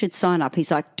 maybe I should sign up.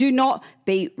 He's like, do not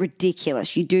be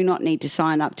ridiculous. You do not need to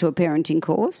sign up to a parenting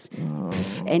course.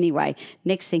 Anyway,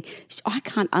 next thing, I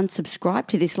can't unsubscribe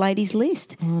to this lady's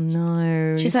list. Oh,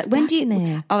 no. She's like, when do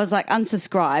you? I was like,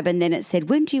 unsubscribe. And then it said,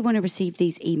 when do you want to receive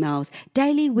these emails?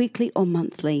 Daily, weekly, or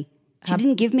monthly? She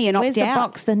didn't give me an opt-out. Where's the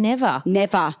box? The never.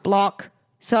 Never. Block.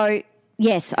 So,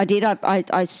 yes, I did.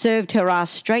 I served her ass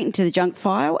straight into the junk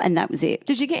file and that was it.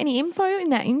 Did you get any info in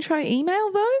that intro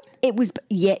email though? it was,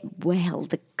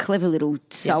 the clever little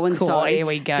so-and-so here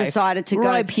we go. decided to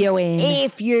Rope you in.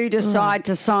 if you decide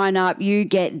to sign up, you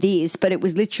get this. But it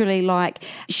was literally like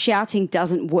shouting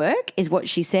doesn't work is what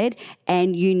she said.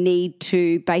 And you need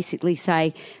to basically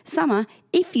say, Summer,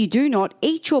 if you do not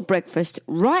eat your breakfast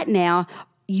right now,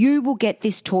 you will get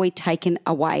this toy taken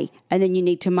away. And then you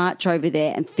need to march over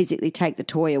there and physically take the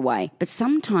toy away. But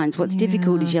sometimes what's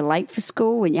difficult is you're late for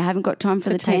school and you haven't got time for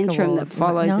the take a tantrum walk. that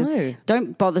follows. No.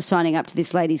 Don't bother signing up to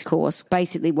this lady's course.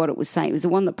 Basically what it was saying, it was the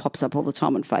one that pops up all the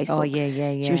time on Facebook. Oh,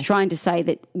 yeah. She was trying to say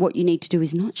that what you need to do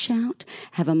is not shout,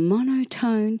 have a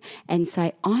monotone and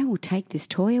say, I will take this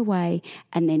toy away,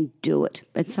 and then do it.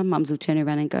 But some mums will turn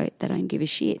around and go, they don't give a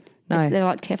shit. No. They're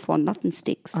like Teflon, nothing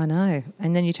sticks. I know.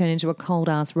 And then you turn into a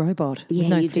cold-ass robot with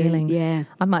no you do. feelings. Yeah.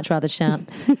 I'd much rather shout.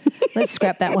 Let's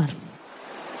scrap that one.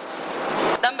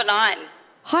 Number 9.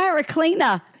 Hire a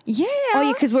cleaner. Yeah. Oh,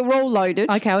 yeah, because we're all loaded.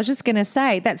 Okay, I was just going to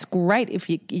say that's great if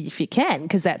you can,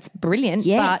 because that's brilliant.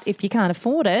 Yes. But if you can't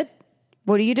afford it,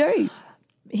 What do you do?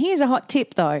 here's a hot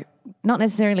tip though. Not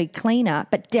necessarily cleaner,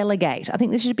 but delegate. I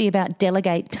think this should be about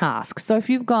delegate tasks. So if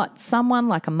you've got someone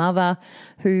like a mother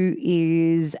who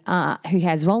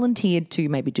has volunteered to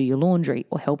maybe do your laundry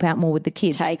or help out more with the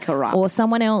kids, Take her up. or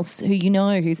someone else who you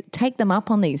know who's take them up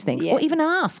on these things, Yeah. or even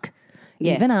ask.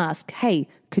 Yeah. Even ask, hey,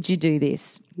 could you do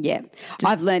this? Yeah.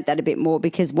 I've learned that a bit more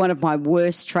because one of my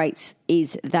worst traits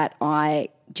is that I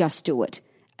just do it.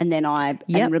 And then I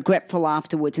am regretful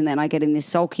afterwards, and then I get in this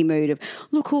sulky mood of,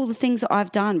 look, all the things that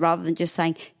I've done, rather than just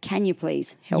saying, can you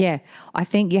please help? Yeah, I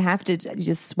think you have to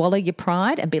just swallow your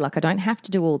pride and be like, I don't have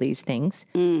to do all these things.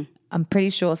 I'm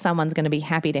pretty sure someone's going to be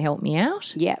happy to help me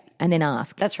out. Yeah. And then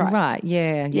ask. That's right. Right,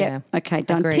 yeah. Okay,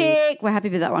 done. Agreed. Tick. We're happy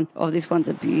with that one. Oh, this one's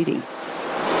a beauty.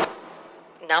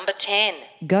 Number 10.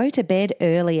 Go to bed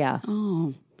earlier.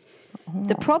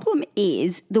 The problem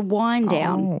is the wind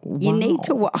down. You need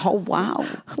to. Oh, wow.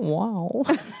 Wow.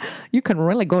 You can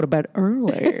really go to bed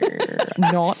early.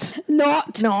 Not.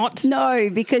 No,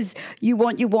 because you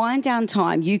want your wind down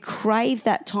time. You crave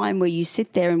that time where you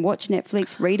sit there and watch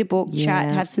Netflix, read a book, chat,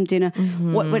 have some dinner,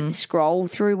 what scroll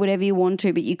through whatever you want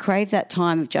to, but you crave that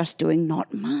time of just doing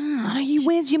not much.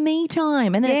 Where's your me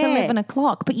time? And then it's 11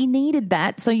 o'clock, but you needed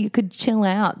that so you could chill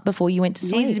out before you went to You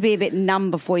sleep. needed to be a bit numb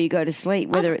before you go to sleep,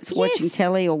 whether it's watching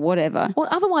telly or whatever. Well,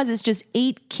 otherwise it's just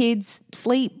eat, kids,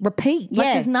 sleep, repeat.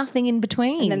 Like there's nothing in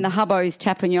between. And then the hubbo's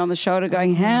tapping you on the shoulder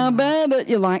going, how about it?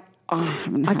 You're like, oh, I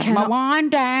haven't had my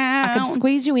wind down. I could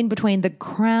squeeze you in between The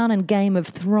Crown and Game of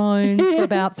Thrones for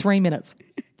about 3 minutes.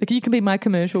 Like, you can be my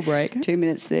commercial break. 2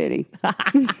 minutes 30.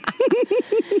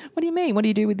 What do you mean? What do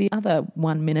you do with the other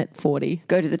 1 minute 40?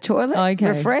 Go to the toilet, Okay.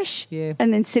 refresh, Yeah.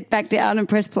 and then sit back down and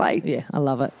press play. Yeah, I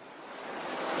love it.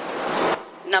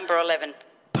 Number 11.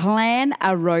 Plan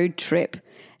a road trip.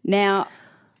 Now,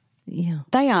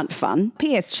 they aren't fun.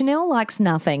 P.S. Chanel likes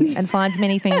nothing and finds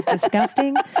many things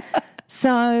disgusting.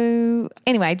 So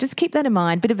anyway, just keep that in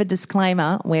mind. Bit of a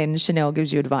disclaimer when Chanel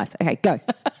gives you advice. Okay, go.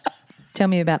 Tell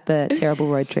me about the terrible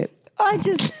road trip. I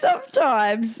just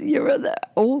sometimes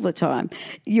all the time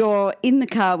you're in the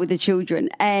car with the children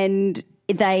and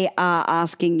they are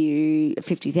asking you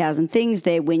 50,000 things.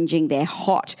 They're whinging. They're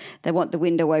hot. They want the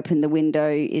window open. The window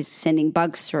is sending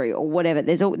bugs through or whatever.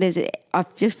 I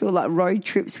just feel like road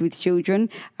trips with children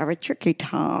are a tricky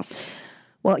task.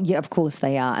 Well, yeah, of course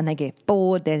they are. And they get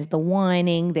bored. There's the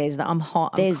whining. There's the I'm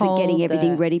hot, I'm There's cold. the getting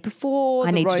everything ready before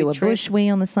I the need to road do a trip. bush wee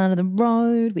on the side of the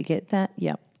road. We get that.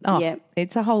 Yep. Oh, Yep.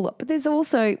 It's a whole lot. But there's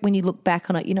also, when you look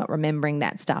back on it, you're not remembering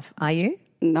that stuff, are you?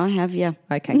 I have, yeah.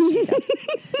 Okay.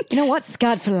 You know what?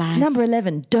 Scarred for life. Number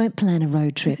 11, don't plan a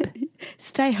road trip.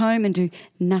 Stay home and do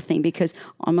nothing because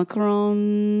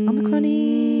Omicron.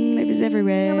 Omicron-y. Lives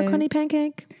everywhere. Omicron-y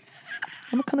pancake.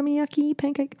 Omicron-y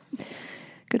pancake.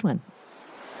 Good one.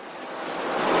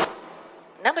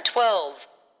 Number 12.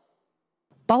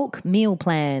 Bulk meal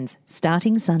plans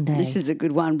starting Sunday. This is a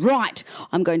good one. Right.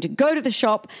 I'm going to go to the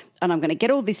shop and I'm going to get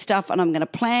all this stuff and I'm going to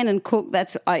plan and cook.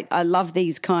 I love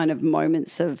these kind of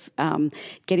moments of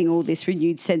getting all this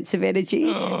renewed sense of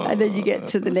energy. And then you get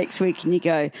to the next week and you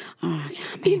go, oh, I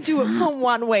can't You do it for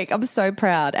 1 week. I'm so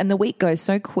proud. And the week goes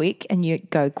so quick and you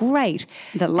go, great.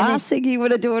 The last thing you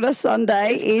want to do on a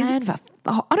Sunday is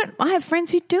I have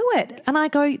friends who do it, and I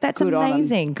go, "That's Good on 'em.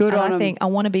 amazing." Good and on I 'em. think I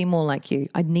want to be more like you.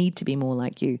 I need to be more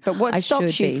like you. But what I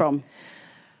stops should you be. from?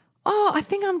 Oh, I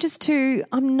think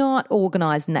I'm not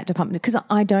organised in that department because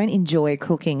I don't enjoy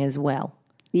cooking as well.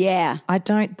 Yeah. I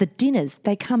don't. The dinners,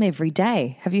 they come every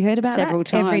day. Have you heard about Several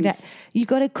that? Every day. times. You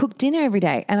got to cook dinner every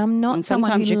day. And I'm not And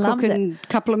someone sometimes who you're loves cooking it. a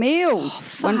couple of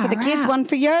meals. One for the Far kids, out. one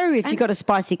for you if you got a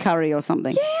spicy curry or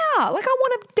something. Yeah, like I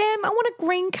want a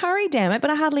green curry, damn it, but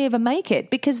I hardly ever make it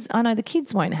because I know the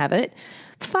kids won't have it.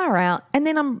 Far out. And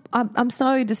then I'm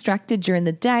so distracted during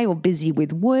the day or busy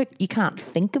with work, you can't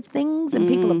think of things and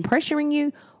people are pressuring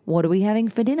you. What are we having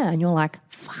for dinner? And you're like,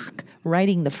 fuck,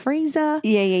 raiding the freezer.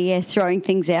 Yeah. Throwing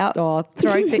things out. I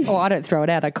don't throw it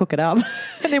out. I cook it up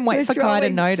and then wait for Kai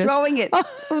to notice. Throwing it.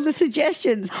 All the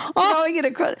suggestions. Throwing it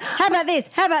across. How about this?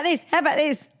 How about this? How about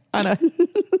this? I know.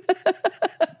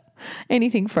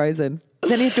 Anything frozen.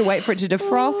 Then you have to wait for it to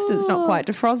defrost. It's not quite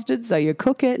defrosted, so you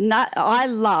cook it. I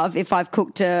love if I've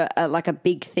cooked like a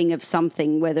big thing of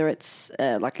something, whether it's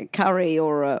like a curry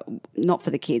or not for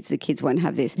the kids. The kids won't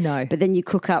have this. No. But then you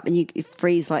cook up and you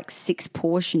freeze like 6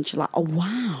 portions. You're like, oh,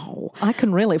 wow. I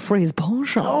can really freeze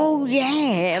portions. Oh,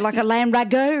 yeah, like a lamb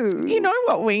ragu. You know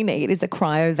what we need is a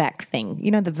cryovac thing. You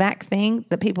know the vac thing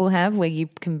that people have where you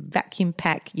can vacuum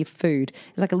pack your food.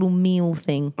 It's like a little meal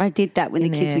thing. I did that when the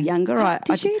kids were younger.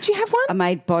 Did you have one? I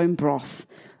made bone broth.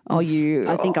 I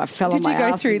think I fell on my ass. Did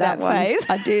you go through with that one. phase?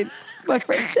 I did. My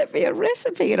friend sent me a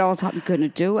recipe and I was like, I'm going to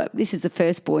do it. This is the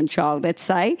firstborn child, let's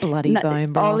say. Bloody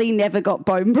bone broth. Ollie never got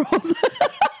bone broth.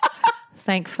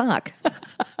 Thank fuck.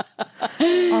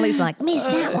 Ollie's like, miss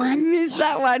that one. Miss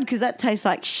that one because that tastes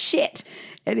like shit.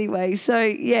 Anyway, so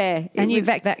yeah. And you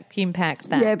vacuum packed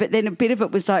that. Yeah, but then a bit of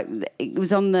it was like, it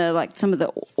was on the, like some of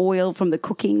the oil from the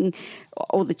cooking,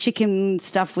 all the chicken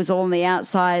stuff was all on the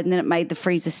outside and then it made the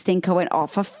freezer stink. I went, oh,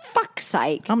 for fuck's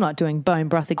sake. I'm not doing bone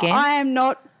broth again. I am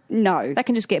not, no. That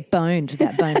can just get boned,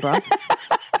 that bone broth.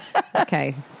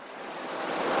 Okay.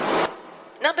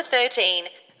 Number 13.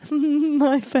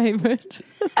 My favourite.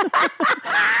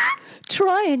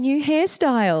 Try a new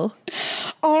hairstyle.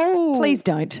 Oh. Please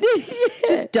don't.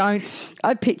 Just don't.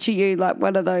 I picture you like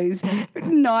one of those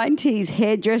 90s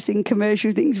hairdressing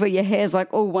commercial things where your hair's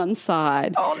like all one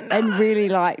side. Oh, no. And really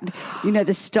like, you know,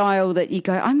 the style that you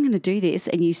go, I'm going to do this.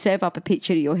 And you serve up a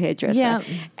picture to your hairdresser. Yeah.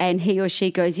 And he or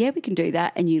she goes, yeah, we can do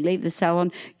that. And you leave the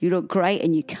salon. You look great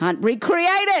and you can't recreate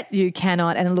it. You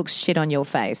cannot. And it looks shit on your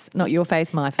face. Not your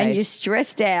face, my face. And you're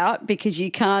stressed out because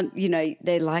you can't, you know,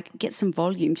 they're like, get some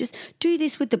volume. Just do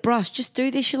this with the brush. Just do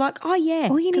this. You're like, oh, yeah.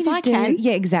 All you need to do,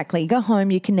 yeah, exactly. Go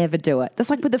home, you can never do it. That's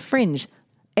like with the fringe.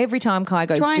 Every time Kai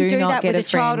goes, try and do not that get with a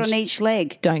child fringe. on each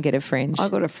leg. Don't get a fringe. I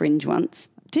got a fringe once.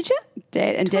 Did you?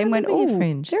 And Dan went, remember your oh,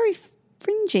 fringe. very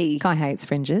fringy. Kai hates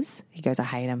fringes. He goes, I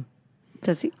hate them.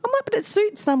 Does he? I'm like, but it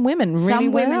suits some women really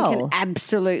Some women well. can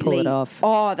absolutely pull it off.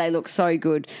 Oh, they look so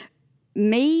good.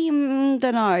 Me, don't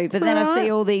know. But then I see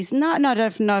all these. No, I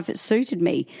don't know if it suited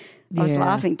me. I was Yeah.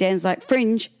 laughing. Dan's like,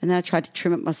 fringe. And then I tried to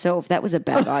trim it myself. That was a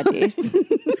bad idea.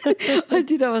 I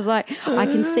did. I was like, I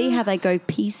can see how they go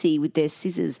PC with their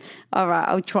scissors. All right,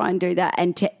 I'll try and do that.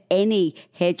 And to any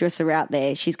hairdresser out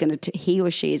there, he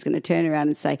or she is going to turn around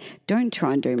and say, don't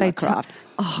try and do my craft.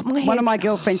 One of my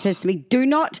girlfriends says to me, do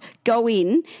not go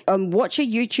in and watch a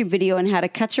YouTube video on how to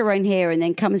cut your own hair and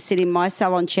then come and sit in my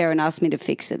salon chair and ask me to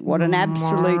fix it. What an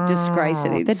absolute disgrace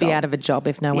it is. They'd be out of a job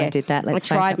if no one did that. I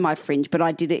tried my fringe, but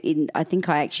I did it I think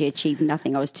I actually achieved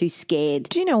nothing. I was too scared.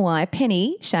 Do you know why?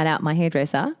 Penny, shout out my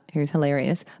hairdresser, who's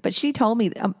hilarious, but she told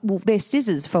me, their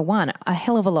scissors, for one, a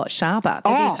hell of a lot sharper.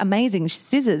 They're these amazing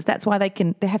scissors. That's why they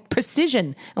have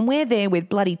precision. And we're there with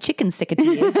bloody chicken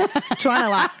secateurs trying to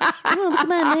like, oh, look at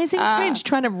my amazing fringe,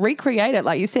 trying to recreate it,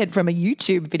 like you said, from a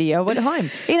YouTube video at home.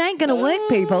 It ain't going to work,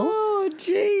 people. Oh,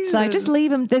 Jesus. So just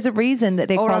leave them. There's a reason that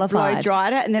they're qualified. Or I blow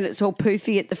dried it and then it's all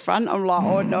poofy at the front. I'm like,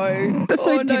 oh, no. That's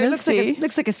so It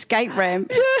looks like a skate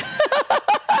ramp.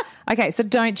 Okay, so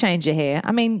don't change your hair.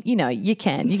 I mean, you know, you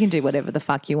can do whatever the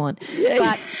fuck you want.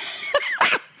 Yeah.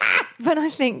 But I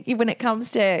think when it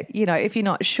comes to, you know, if you're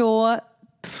not sure,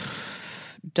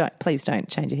 please don't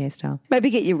change your hairstyle. Maybe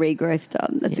get your regrowth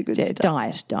done. That's a good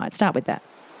start. Diet. Start with that.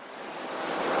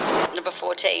 Number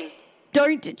 14.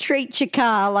 Don't treat your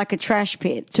car like a trash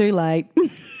pit. Too late.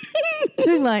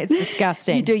 Too late. It's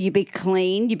disgusting. You do your big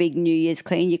clean, your big New Year's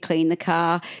clean. You clean the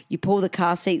car. You pull the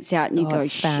car seats out and you go,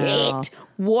 foul. shit,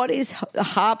 what is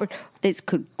harbour? This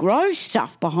could grow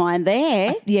stuff behind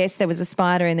there. Yes, there was a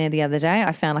spider in there the other day.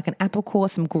 I found like an apple core,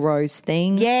 some gross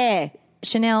thing. Yeah.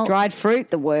 Chanel. Dried fruit,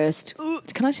 the worst.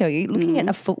 Can I tell you, looking at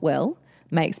a footwell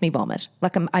makes me vomit,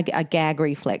 like a gag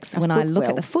reflex. When I look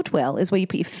at the footwell is where you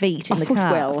put your feet in the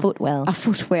car. Footwell. A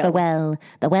footwell.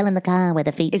 The well in the car where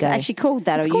the feet Is go. it actually called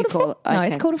that? It's or called you call it? No,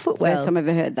 it's called a footwell. First time I've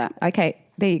ever heard that. Okay,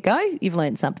 there you go. You've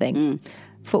learned something.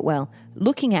 Footwell.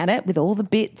 Looking at it with all the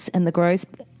bits and the gross,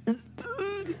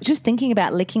 Just thinking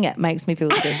about licking it makes me feel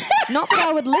good. Not that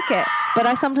I would lick it, but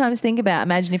I sometimes think about,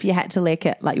 imagine if you had to lick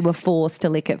it, like you were forced to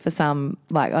lick it for some,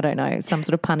 like, I don't know, some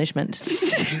sort of punishment.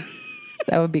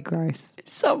 That would be gross.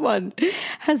 Someone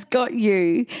has got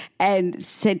you and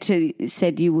said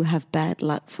you will have bad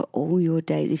luck for all your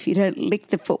days if you don't lick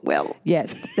the foot well.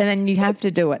 Yes. Then you have to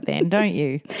do it then, don't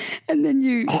you? And then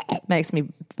you... Makes me...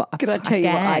 Can I tell you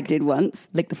what I did once?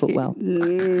 Lick the foot well.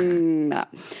 No.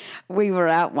 We were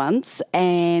out once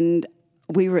and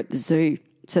we were at the zoo,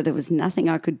 so there was nothing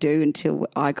I could do until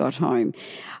I got home.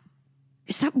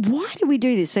 So why do we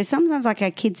do this? So sometimes like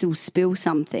our kids will spill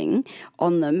something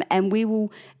on them and we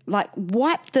will like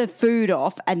wipe the food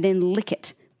off and then lick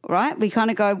it, right? We kind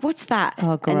of go, what's that?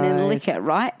 Oh, gross. And then lick it,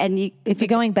 right? And if you're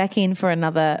going back in for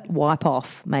another wipe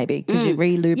off maybe because you're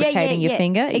re-lubricating your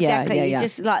finger. Exactly. Yeah. You're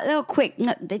just like, oh, quick.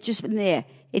 No, they're just there.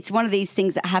 It's one of these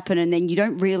things that happen and then you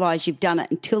don't realise you've done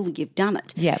it until you've done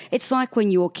it. Yeah. It's like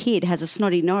when your kid has a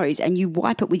snotty nose and you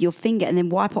wipe it with your finger and then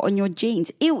wipe it on your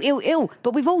jeans. Ew, ew, ew.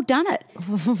 But we've all done it.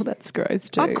 That's gross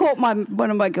too. I caught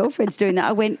one of my girlfriends doing that.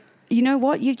 I went, you know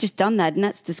what? You've just done that and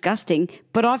that's disgusting.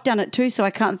 But I've done it too, so I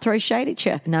can't throw shade at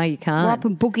you. No, you can't.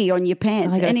 Wiping boogie on your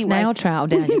pants. I got anyway. a snail trail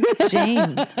down your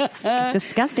jeans. It's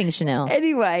disgusting, Chanel.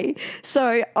 Anyway,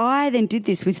 so I then did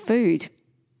this with food.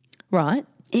 Right.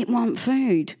 It wasn't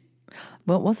food.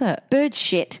 What was it? Bird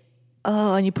shit.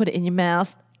 Oh, and you put it in your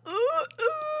mouth.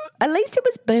 At least it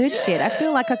was bird shit. I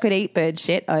feel like I could eat bird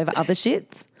shit over other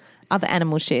shits, other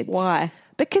animal shits. Why?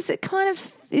 Because it kind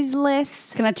of is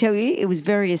less. Can I tell you? It was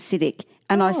very acidic.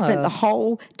 And I spent the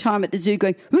whole time at the zoo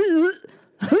going, so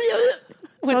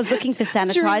I was looking for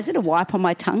sanitizer to wipe on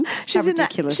my tongue. She's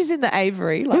ridiculous. She's in the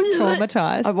aviary, like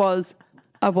traumatised.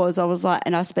 I was like,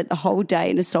 and I spent the whole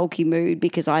day in a sulky mood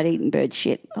because I'd eaten bird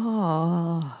shit.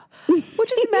 Oh. Well,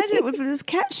 just imagine it with this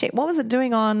cat shit. What was it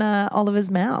doing on Oliver's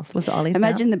mouth? Was it Ollie's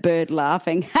Imagine mouth? the bird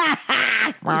laughing.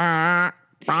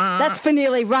 That's for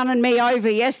nearly running me over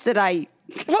yesterday.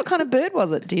 What kind of bird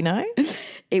was it? Do you know?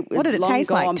 It was what did it taste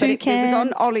gone, like? Toucan? It was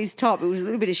on Ollie's top. It was a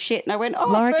little bit of shit. And I went,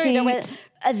 lorikeet. Food. I went,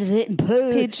 I've eaten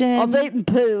poo. Pigeon. I've eaten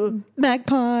poo.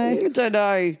 Magpie. I don't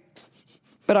know.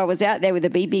 But I was out there with a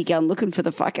BB gun looking for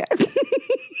the fucker.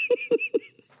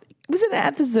 Was it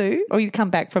at the zoo or you'd come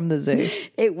back from the zoo?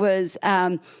 It was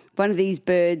one of these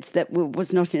birds that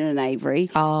was not in an aviary.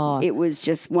 Oh. It was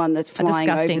just one that's flying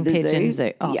over the pigeon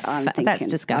zoo. Oh, yeah, that's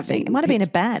disgusting. It might have been a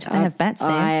bat. They have bats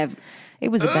there. It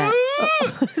was a bat.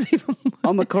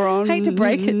 Omicron. Hate to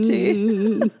break it to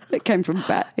you. It came from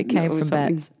bat. It came from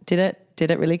bats. Did it?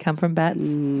 Did it really come from bats?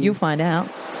 You'll find out.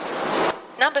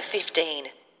 Number 15.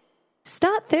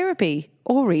 Start therapy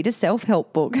or read a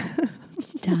self-help book.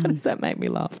 Done. Does that make me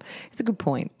laugh? It's a good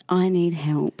point. I need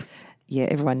help. Yeah,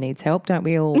 everyone needs help, don't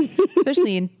we all?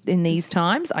 Especially in these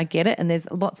times. I get it. And there's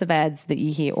lots of ads that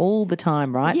you hear all the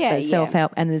time, right? Yeah, for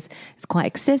self-help. And it's quite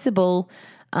accessible.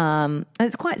 And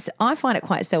I find it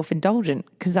quite self-indulgent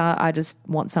because I just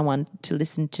want someone to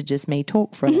listen to just me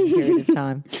talk for a long period of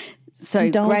time. So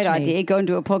Indulge great me. idea. Go and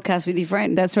do a podcast with your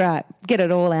friend. That's right. Get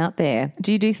it all out there.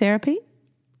 Do you do therapy?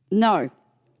 No.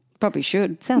 Probably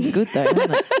should. Sounds good though,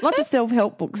 doesn't it? Lots of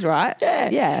self-help books, right?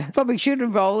 Yeah. Probably should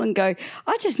enroll and go,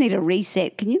 I just need a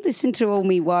reset. Can you listen to all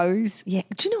me woes? Yeah.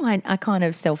 Do you know I kind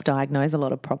of self-diagnose a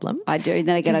lot of problems? I do.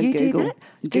 Then I go to Do Google.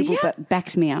 that? Google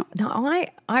backs me up. No,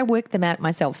 I work them out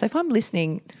myself. So if I'm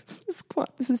listening,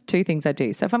 this is two things I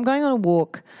do. So if I'm going on a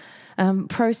walk,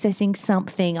 processing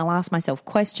something, I'll ask myself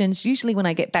questions. Usually when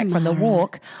I get back from the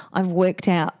walk, I've worked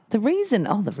out the reason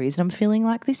I'm feeling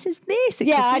like this is this. It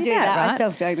Yeah, could I be do that. right? I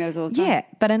self-diagnose all the time. Yeah,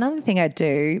 but another thing I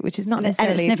do, which is not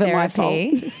necessarily it's never my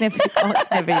therapy. fault.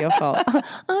 It's never your fault.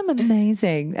 I'm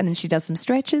amazing. And then she does some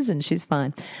stretches and she's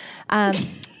fine.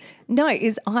 No,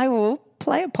 is I will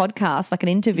play a podcast, like an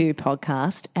interview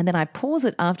podcast, and then I pause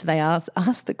it after they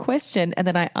ask the question and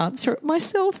then I answer it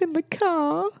myself in the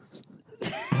car.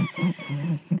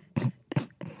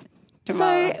 So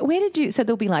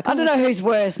there'll be like, I don't know who's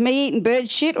worse, me eating bird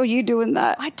shit or you doing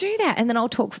that. I do that and then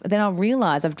I'll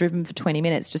realise I've driven for 20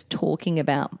 minutes just talking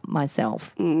about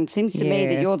myself. It seems to me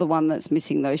that you're the one that's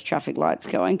missing those traffic lights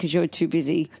going because you're too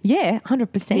busy. Yeah,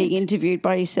 100%. Being interviewed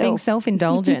by yourself. Being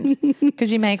self-indulgent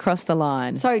because you may cross the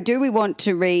line. So do we want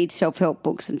to read self-help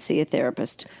books and see a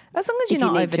therapist? As long as you're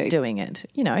not overdoing it.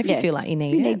 You know, if you feel like you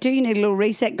need it. Do you need a little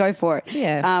reset? Go for it.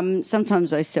 Yeah.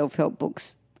 Sometimes those self-help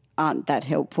books aren't that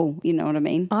helpful. You know what I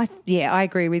mean? I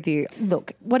agree with you.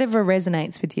 Look, whatever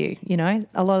resonates with you, you know,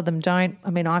 a lot of them don't. I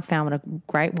mean, I found a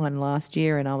great one last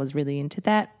year and I was really into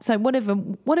that. So whatever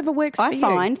works for you. I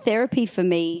find therapy for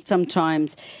me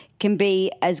sometimes can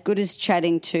be as good as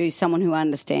chatting to someone who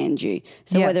understands you.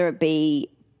 So whether it be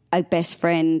a best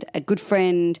friend, a good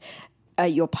friend,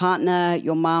 your partner,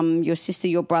 your mum, your sister,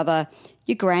 your brother,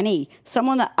 your granny,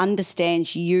 someone that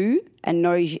understands you and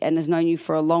knows you and has known you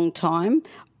for a long time,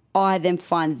 I then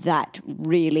find that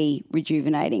really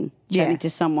rejuvenating. Chatting to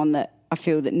someone that I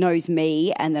feel that knows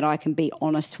me and that I can be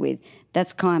honest with.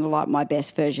 That's kind of like my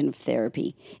best version of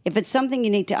therapy. If it's something you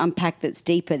need to unpack that's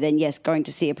deeper, then yes, going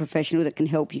to see a professional that can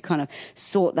help you kind of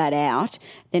sort that out,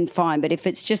 then fine. But if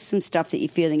it's just some stuff that you're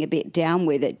feeling a bit down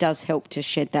with, it does help to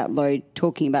shed that load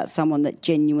talking about someone that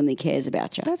genuinely cares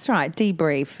about you. That's right.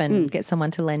 Debrief and get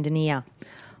someone to lend an ear.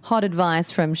 Hot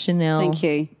advice from Chanel. Thank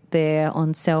you. There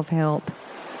on self-help.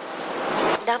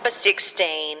 Number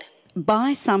 16.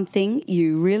 Buy something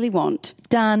you really want.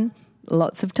 Done.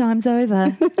 Lots of times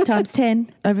over. Times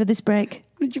 10 over this break.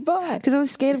 What did you buy? Because I was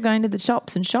scared of going to the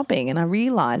shops and shopping, and I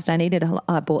realised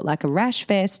I bought like a rash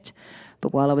vest,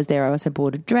 but while I was there I also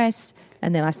bought a dress,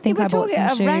 and then I think I bought some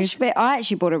shoes. Rash vest. I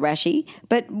actually bought a rashie,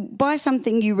 but buy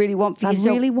something you really want for yourself.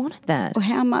 I really wanted that. Well,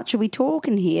 how much are we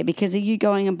talking here? Because are you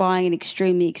going and buying an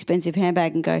extremely expensive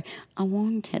handbag and go, I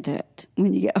wanted it,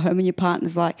 when you get home and your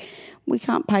partner's like, we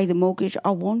can't pay the mortgage, I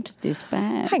wanted this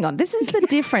bag. Hang on, this is the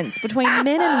difference between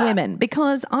men and women,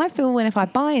 because I feel if I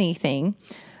buy anything,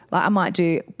 like I might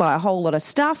buy a whole lot of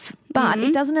stuff, but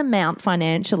it doesn't amount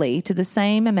financially to the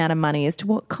same amount of money as to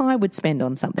what Kai would spend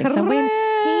on something. Correct. So when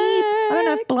I don't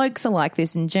know if blokes are like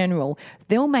this in general,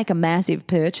 they'll make a massive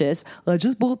purchase. I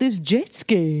just bought this jet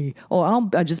ski, or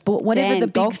I just bought whatever the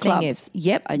big golf thing clubs. is.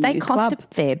 Yep, A they new cost club.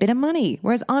 a fair bit of money,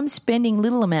 whereas I'm spending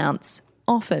little amounts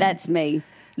often. That's me,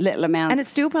 little amounts. And it's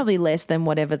still probably less than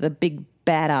whatever the big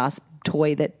badass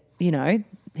toy that,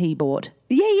 he bought.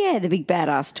 Yeah, the big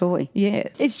badass toy. Yeah.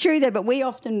 It's true though, but we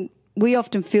often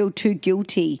feel too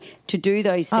guilty to do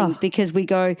those things because we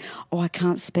go, I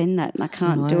can't spend that and I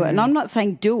can't do it. And I'm not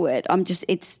saying do it. I'm just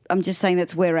saying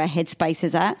that's where our headspace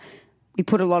is at. We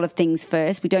put a lot of things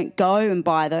first. We don't go and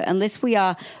buy them unless we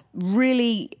are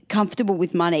really comfortable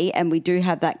with money and we do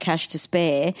have that cash to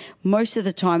spare. Most of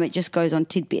the time it just goes on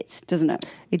tidbits, doesn't it?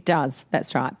 It does.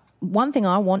 That's right. One thing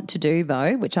I want to do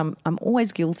though, which I'm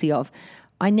always guilty of,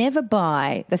 I never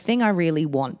buy the thing I really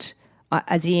want.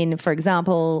 As in, for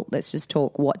example, let's just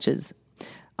talk watches.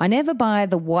 I never buy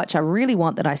the watch I really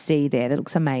want that I see there that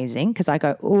looks amazing because I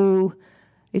go, ooh,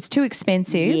 it's too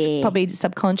expensive. Yeah. Probably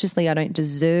subconsciously I don't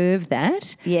deserve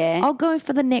that. Yeah. I'll go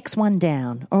for the next one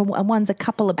down, or one's a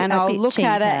couple of and a I'll bit look cheaper,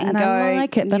 at it and go, I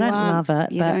like it, but you I don't love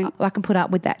it. you But don't- I can put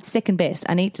up with that. Second best.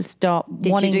 I need to stop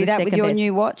Did wanting you do the that second with your best.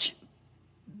 new watch?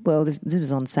 Well, this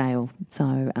was on sale,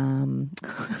 so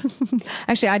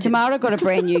actually, I did. Tamara got a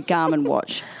brand new Garmin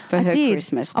watch for I her did.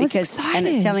 Christmas I was and it's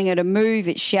excited. telling her to move,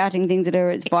 it's shouting things at her,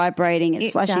 it's vibrating, it's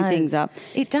It flashing does. things up.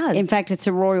 It does. In fact, it's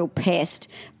a royal pest.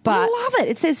 But I love it.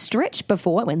 It says stretch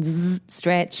before. It went zzz,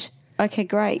 stretch. okay,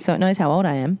 great. So it knows how old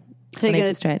I am. So I you're need going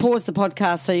to stretch. pause the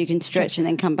podcast so you can stretch and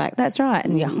then come back. That's right.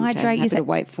 And you hydrate. Happy to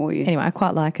wait for you. Anyway, I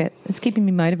quite like it. It's keeping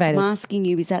me motivated. I'm asking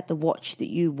you, is that the watch that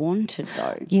you wanted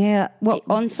though? Yeah. Well,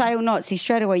 On sale or not? See,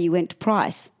 straight away you went to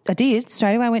price. I did.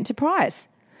 Straight away I went to Price.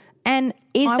 And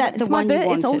Is that the it's my one you It's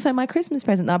wanted? also my Christmas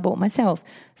present that I bought myself.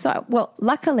 So, well,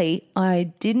 luckily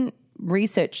I didn't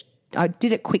research. I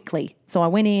did it quickly. So I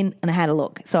went in and I had a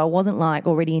look. So I wasn't like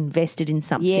already invested in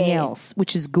something Yeah. else,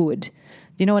 which is good.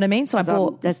 You know what I mean? So I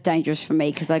bought. That's dangerous for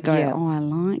me because I go, Yeah. I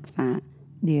like that.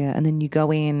 Yeah, and then you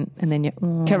go in and then you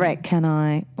Correct. Can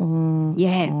I? Oh,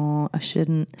 Yeah. Oh, I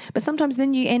shouldn't. But sometimes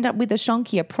then you end up with a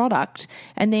shonkier product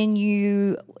and then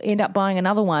you end up buying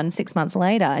another one 6 months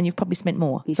later and you've probably spent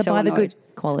more. You're so so buy the annoyed.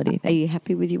 good quality Are thing. you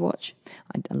happy with your watch?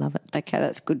 I love it. Okay,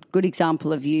 that's good. Good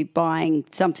example of you buying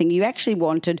something you actually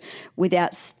wanted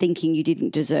without thinking you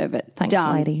didn't deserve it. Thanks,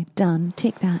 Done. lady. Done.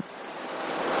 Tick that.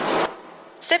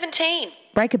 17.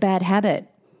 Break a bad habit.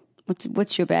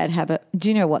 What's your bad habit? Do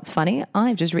you know what's funny?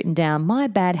 I've just written down my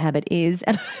bad habit is,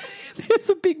 and there's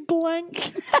a big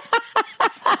blank.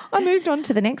 I moved on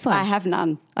to the next one. I have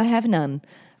none. I have none.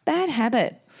 Bad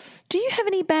habit. Do you have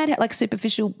any like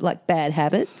superficial, like bad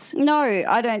habits? No,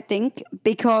 I don't think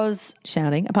because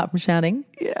Shouting, apart from shouting.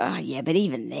 yeah, but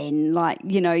even then, like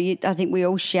I think we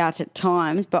all shout at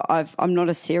times, but I'm not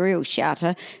a serial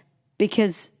shouter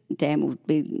because Dan will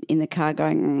be in the car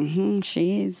going,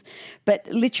 she is. But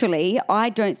literally, I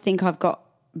don't think I've got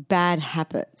bad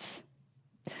habits.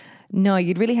 No,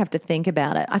 you'd really have to think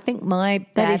about it. I think my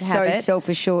That bad is habit, so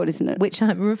self-assured, isn't it? which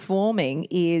I'm reforming,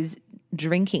 is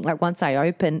drinking. Like once I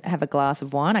have a glass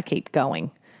of wine, I keep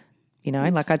going.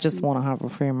 Like I just want to have a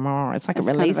few more. It's like That's it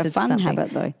kind of releases a fun something. habit,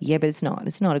 though. Yeah, but it's not.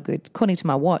 It's not a good. According to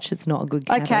my watch, it's not a good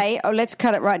habit. Okay, let's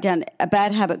cut it right down. A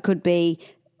bad habit could be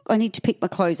I need to pick my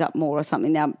clothes up more or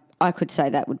something. Now, I could say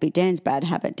that would be Dan's bad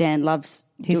habit. Dan loves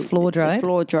His floor drobe. The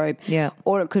floor drobe. Yeah.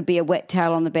 Or it could be a wet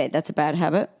towel on the bed. That's a bad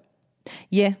habit.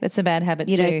 Yeah, that's a bad habit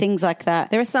You too. know, things like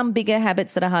that. There are some bigger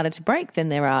habits that are harder to break than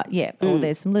there are, or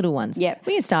there's some little ones. Yeah.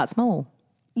 We can start small.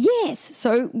 Yes.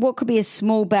 So what could be a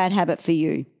small bad habit for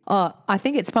you? Oh, I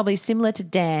think it's probably similar to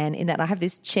Dan in that I have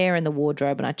this chair in the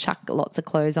wardrobe and I chuck lots of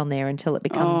clothes on there until it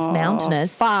becomes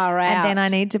mountainous. Far out. And then I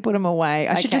need to put them away.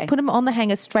 I should just put them on the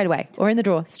hanger straight away or in the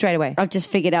drawer straight away. I've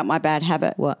just figured out my bad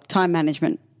habit. What? Time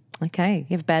management. Okay,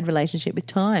 you have a bad relationship with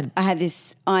time. I had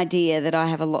this idea that I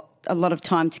have a lot of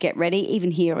time to get ready.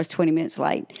 Even here, I was 20 minutes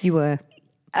late. You were.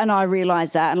 And I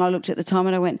realised that, and I looked at the time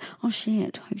and I went, oh,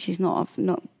 shit, I hope she's not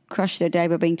crushed her day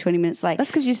by being 20 minutes late. That's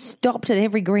because you stopped at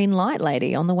every green light,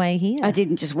 lady, on the way here. I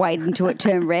didn't just wait until it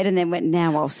turned red and then went,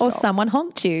 now I'll stop. Or someone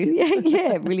honked you.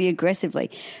 Yeah, really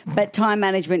aggressively. But time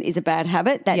management is a bad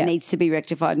habit that needs to be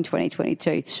rectified in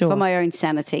 2022 for my own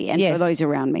sanity and for those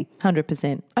around me.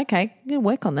 100%. Okay, you're going to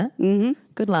work on that. Mm-hmm.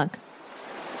 Good luck.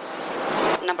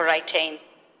 Number 18.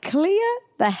 Clear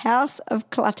the house of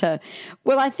clutter.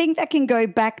 Well, I think that can go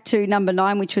back to number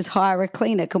 9, which was hire a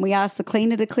cleaner. Can we ask the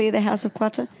cleaner to clear the house of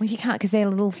clutter? Well, you can't because they're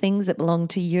little things that belong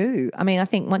to you. I mean, I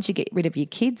think once you get rid of your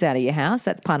kids out of your house,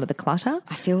 that's part of the clutter.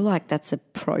 I feel like that's a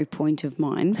pro point of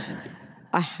mine.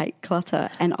 I hate clutter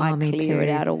and I clear it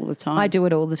out all the time. I do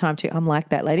it all the time too. I'm like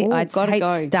that, lady. I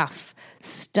hate stuff.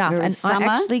 Whereas And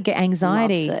I actually get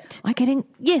anxiety. loves it. I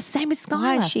get same with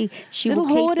Skylar. Why? She Little will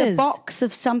keep hoarders. the box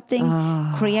of something,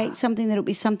 create something that'll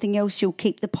be something else. She'll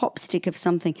keep the pop stick of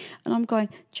something. And I'm going,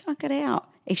 chuck it out.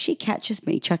 If she catches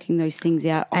me chucking those things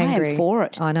out, Angry. I am for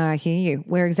it. I know, I hear you.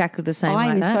 We're exactly the same I like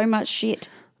am that. so much shit.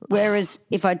 Whereas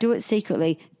if I do it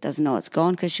secretly, doesn't know it's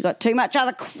gone because she got too much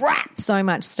other crap. So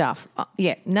much stuff.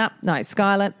 No,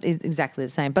 Skylar is exactly the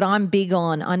same. But I'm big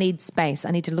on, I need space. I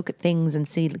need to look at things and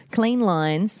see clean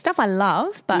lines, stuff I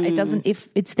love, but it doesn't, if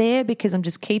it's there because I'm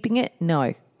just keeping it,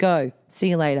 no, go. See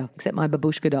you later. Except my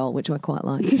babushka doll, which I quite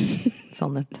like. It's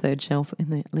on the 3rd shelf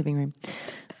in the living room.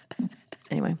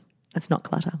 Anyway, that's not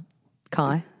clutter.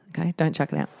 Kai, okay, don't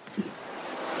chuck it out.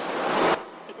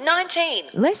 19.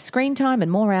 Less screen time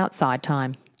and more outside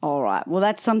time. All right. Well,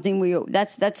 that's something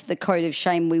that's the code of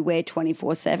shame we wear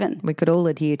 24/7. We could all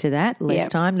adhere to that. Less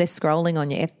time, less scrolling on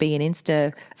your FB and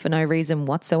Insta for no reason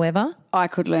whatsoever. I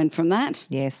could learn from that.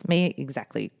 Yes, me,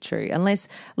 exactly true. Unless,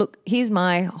 look, here's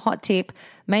my hot tip.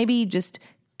 Maybe just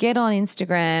get on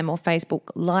Instagram or Facebook,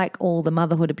 like all the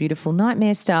Motherhood of Beautiful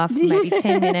Nightmare stuff, maybe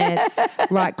 10 minutes,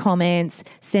 write comments,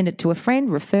 send it to a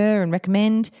friend, refer and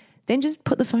recommend. Then just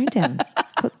put the phone down.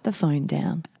 Put the phone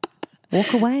down.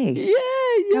 Walk away.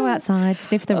 Yeah. Go outside,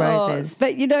 sniff the roses.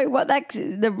 But you know what? That's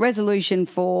the resolution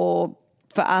for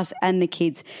us and the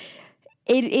kids.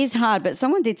 It is hard, but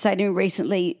someone did say to me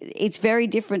recently, it's very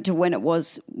different to when it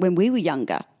was when we were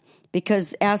younger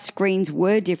because our screens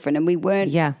were different and we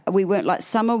weren't like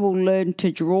Summer will learn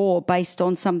to draw based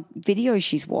on some video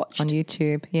she's watched. On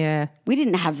YouTube, yeah. We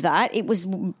didn't have that. It was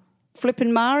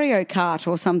flipping Mario Kart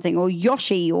or something, or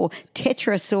Yoshi or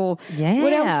Tetris or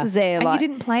what else was there? And like you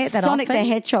didn't play it that Sonic often? the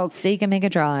Hedgehog. Sega Mega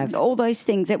Drive. All those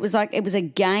things. It was a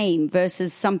game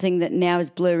versus something that now is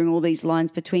blurring all these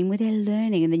lines between where they're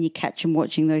learning and then you catch them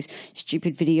watching those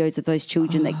stupid videos of those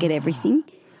children that get everything.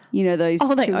 You know, those.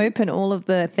 Oh, they open all of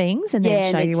the things and then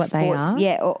show you what they are?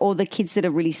 Yeah, or the kids that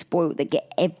are really spoiled that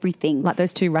get everything. Like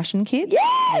those 2 Russian kids?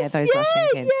 Yes, yeah, those Russian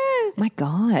kids. Yeah. My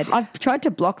God. I've tried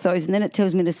to block those and then it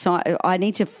tells me I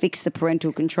need to fix the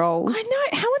parental controls. I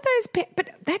know. How are those? But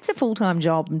that's a full-time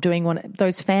job doing one of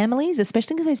those families,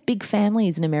 especially those big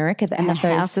families in America that and have the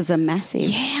those houses are massive.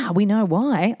 Yeah, we know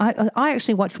why. I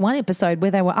actually watched one episode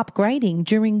where they were upgrading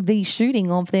during the shooting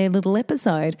of their little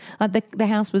episode. The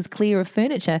house was clear of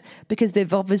furniture because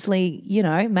they've obviously,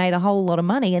 made a whole lot of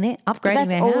money and they're upgrading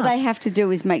their house. All they have to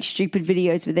do is make stupid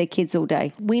videos with their kids all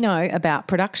day. We know about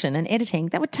production and editing.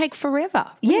 That would take forever.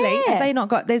 Really. Yeah. Have they not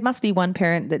got, there must be one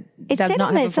parent that does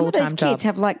not have a some of full-time those job. kids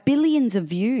have like billions of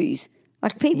views.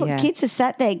 Like kids are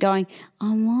sat there going, I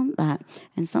want that.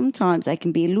 And sometimes they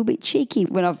can be a little bit cheeky.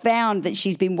 When I've found that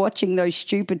she's been watching those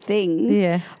stupid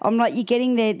things, I'm like, you're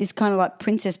getting this kind of like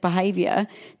princess behaviour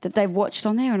that they've watched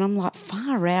on there. And I'm like,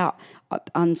 far out.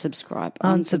 Unsubscribe.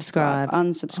 Oh,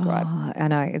 I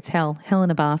know. It's hell in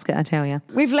a basket, I tell you.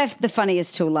 We've left the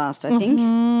funniest till last, I think.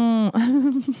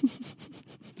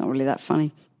 Not really that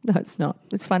funny. No, it's not.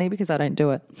 It's funny because I don't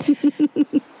do it.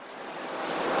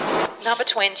 Number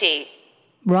 20.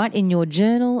 Write in your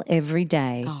journal every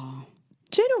day. Oh.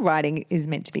 Journal writing is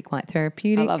meant to be quite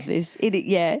therapeutic. I love this.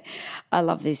 I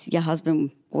love this. Your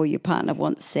husband or your partner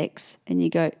wants sex and you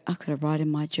go, I could write in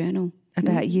my journal.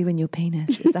 About you and your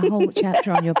penis. It's a whole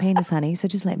chapter on your penis, honey, so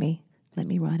just let me. Let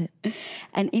me write it.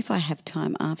 And if I have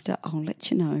time after, I'll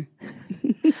let you know.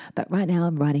 But right now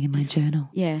I'm writing in my journal.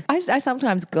 Yeah. I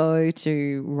sometimes go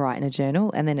to write in a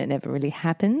journal and then it never really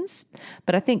happens.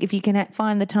 But I think if you can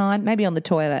find the time, maybe on the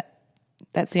toilet,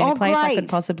 that's the only place I could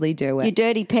possibly do it. Your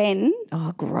dirty pen.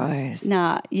 Oh, gross.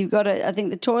 Nah, you've got to, I think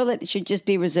the toilet should just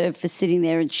be reserved for sitting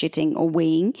there and shitting or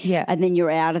weeing. Yeah. And then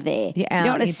you're out of there. You're out, you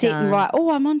don't want to you're sit done. and write,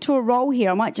 oh, I'm onto a roll here.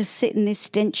 I might just sit in this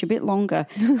stench a bit longer.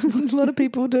 A lot of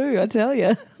people do, I tell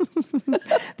you.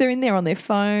 They're in there on their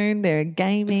phone, they're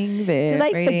gaming, they're Do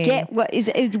they reading. forget what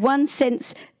is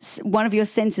one of your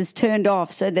senses turned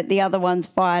off so that the other one's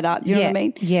fired up? Do you know what I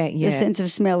mean? Yeah, yeah. The sense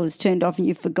of smell is turned off and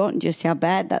you've forgotten just how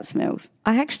bad that smells.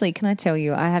 Can I tell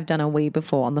you, I have done a wee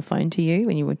before on the phone to you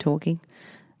when you were talking.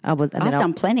 I've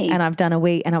done plenty. And I've done a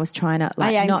wee and I was trying to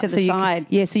I aimed to the side.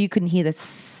 So you couldn't hear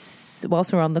the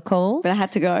whilst we were on the call. But I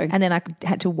had to go. And then I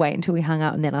had to wait until we hung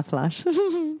up and then I flushed.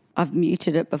 I've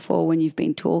muted it before when you've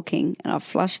been talking and I've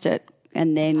flushed it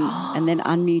and then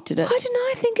unmuted it. Why didn't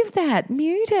I think of that?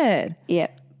 Muted. Yeah.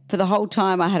 For the whole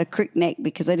time I had a crick neck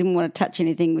because I didn't want to touch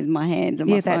anything with my hands on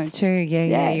my phone. Yeah, that's true.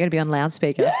 Yeah. You got to be on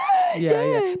loudspeaker.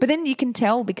 Yeah. But then you can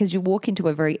tell because you walk into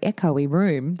a very echoey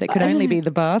room that could only be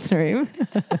the bathroom.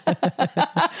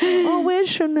 Oh, where's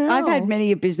Chanel? I've had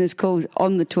many business calls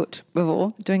on the toot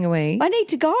before. Doing a wee. I need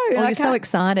to go. Oh, you're so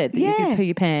excited that you can poo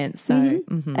your pants. So,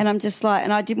 And I'm just like,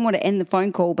 and I didn't want to end the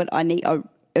phone call, but I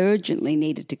urgently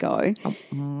needed to go.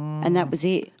 And that was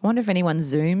it. I wonder if anyone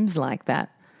Zooms like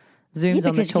that. Zooms on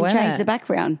the because toilet. you can change the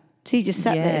background. So you just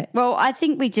sat there. Well, I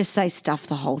think we just say stuff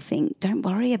the whole thing. Don't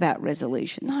worry about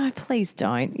resolutions. No, please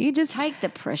don't. You just take the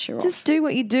pressure off. Just do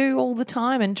what you do all the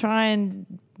time and try and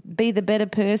be the better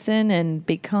person and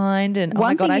be kind. And oh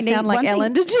my God, I sound like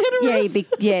Ellen DeGeneres.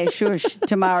 Yeah, sure,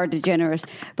 Tamara DeGeneres.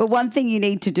 But one thing you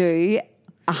need to do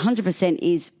 100%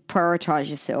 is prioritise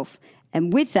yourself.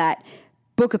 And with that,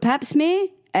 book a pap smear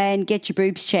and get your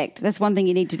boobs checked. That's one thing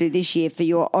you need to do this year for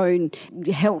your own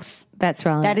health. That's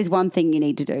right. That is one thing you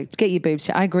need to do. Get your boobs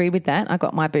checked. I agree with that. I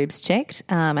got my boobs checked.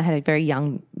 I had a very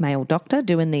young male doctor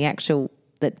doing the actual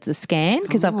the scan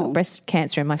because I've got breast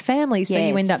cancer in my family. So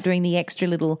you end up doing the extra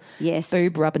little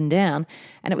boob rubbing down.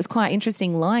 And it was quite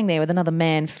interesting lying there with another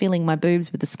man filling my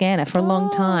boobs with the scanner for a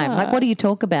long time. Like, what do you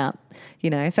talk about? You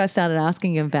know, so I started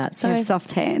asking him about. So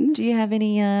soft hands. Do you have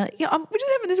any? We're just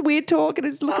having this weird talk and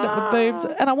he's looking at my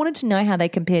boobs, and I wanted to know how they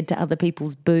compared to other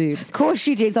people's boobs. Of course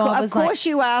you did. So of course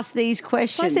you asked these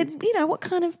questions. So I said, what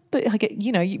kind of?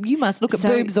 You must look at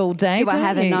boobs all day. Do I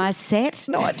have a nice set?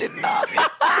 No, I did not.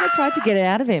 I tried to get it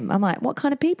out of him. I'm like, what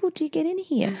kind of people do you get in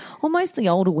here? Well, mostly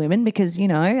older women because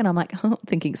and I'm like,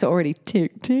 thinking it's already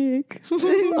tick.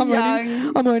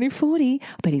 I'm only 40,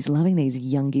 but he's loving these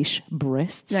youngish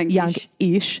breasts.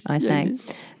 Youngish, I say.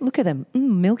 Youngish. Look at them,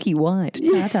 milky white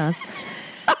tartars.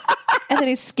 And then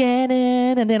he's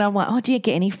scanning, and then I'm like, do you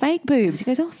get any fake boobs?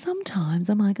 He goes, sometimes.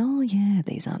 I'm like, yeah,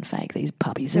 these aren't fake. These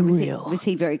puppies are real. Was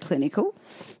he very clinical?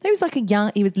 He was like he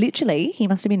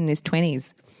must have been in his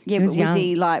 20s. Yeah, but was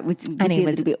he like, was he a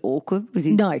little bit awkward? Was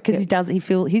he? No, because he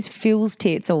feels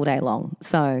tits all day long.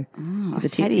 So he's a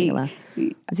tit feeler.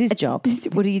 It's his job.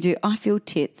 What do you do? I feel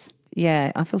tits.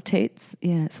 Yeah, I feel tits.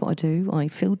 Yeah, that's what I do. I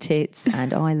feel tits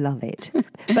and I love it.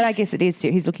 But I guess it is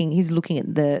too. He's looking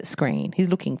at the screen. He's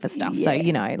looking for stuff. Yeah.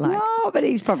 So, No, but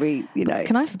he's probably,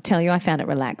 Can I tell you I found it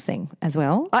relaxing as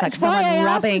well? Like someone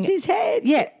rubbing his head.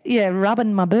 Yeah,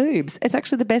 rubbing my boobs. It's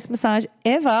actually the best massage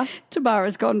ever.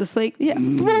 Tomorrow's gone to sleep. Yeah,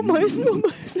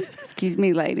 almost. Excuse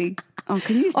me, lady. Oh,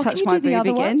 can you just touch my boob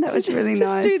again? That was really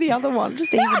nice. Just do the other one.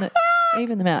 Just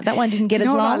even them out. That one didn't get as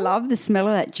long. I love the smell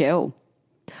of that gel.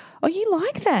 Oh, you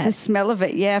like that? The smell of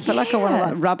it, yeah. I feel like I want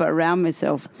to rub it around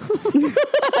myself.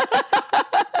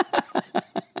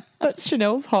 That's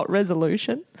Chanel's hot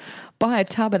resolution. Buy a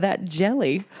tub of that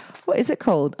jelly. What is it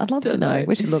called? I'd love to know.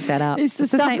 We should look that up. It's the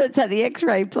stuff that's at the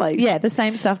X-ray place. Yeah, the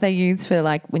same stuff they use for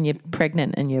like when you're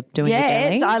pregnant and you're doing the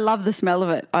jelly. I love the smell of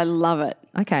it. I love it.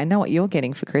 Okay, I know what you're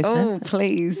getting for Christmas. Oh,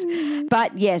 please.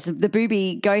 But yes, the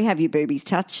boobie, go have your boobies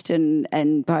touched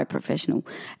and by a professional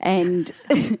and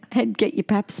and get your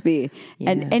pap smear.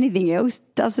 Yeah. And anything else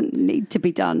doesn't need to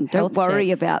be done. Don't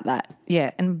worry about that.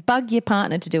 Yeah, and bug your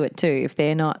partner to do it too if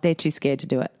they're too scared to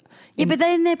do it. Yeah, but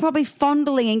then they're probably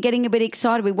fondling and getting a bit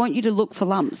excited. We want you to look for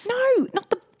lumps. No, not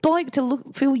the bloke to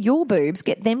feel your boobs,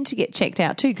 get them to get checked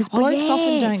out too, because blokes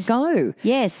often don't go.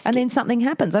 Yes. And then something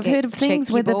happens. I've heard of things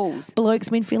check where your the balls. bloke's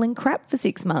been feeling crap for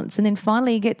 6 months and then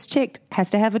finally he gets checked, has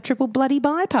to have a triple bloody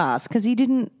bypass because he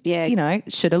didn't,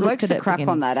 should have looked Blokes at are it. crap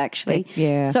on that, actually.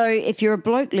 Yeah. So if you're a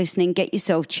bloke listening, get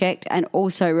yourself checked and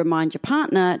also remind your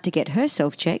partner to get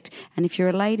herself checked. And if you're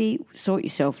a lady, sort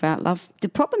yourself out, love. The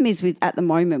problem is at the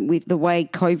moment with the way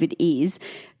COVID is,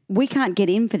 we can't get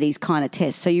in for these kind of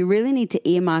tests. So you really need to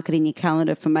earmark it in your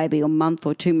calendar for maybe a month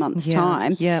or 2 months'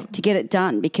 time to get it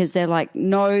done, because they're like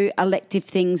no elective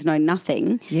things, no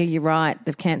nothing. Yeah, you're right.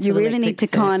 They've cancelled. You really need to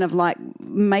kind of like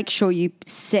make sure you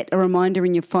set a reminder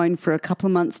in your phone for a couple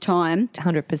of months' time.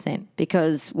 100%.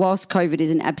 Because whilst COVID is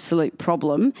an absolute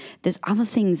problem, there's other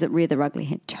things that rear their ugly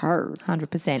head too.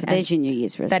 100%. So there's your New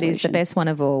Year's resolution. That is the best one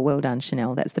of all. Well done,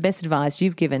 Chanel. That's the best advice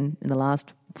you've given in the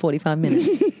last 45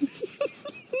 minutes.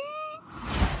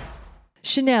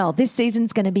 Chanel, this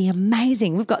season's going to be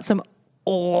amazing. We've got some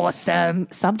awesome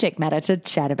subject matter to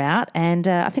chat about, and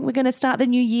I think we're going to start the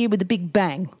new year with a big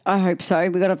bang. I hope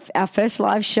so. We've got our first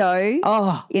live show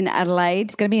in Adelaide.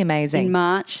 It's going to be amazing. In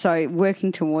March, so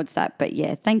working towards that. But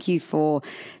yeah, thank you for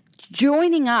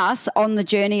joining us on the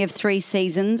journey of 3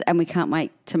 seasons, and we can't wait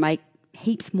to make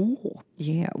heaps more.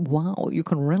 Yeah, wow, you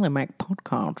can really make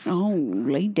podcasts. Oh,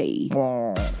 lady.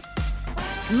 Wow.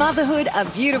 Motherhood, A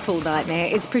Beautiful Nightmare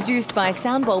is produced by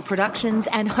Soundbowl Productions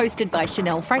and hosted by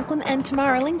Chanel Franklin and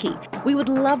Tamara Linky. We would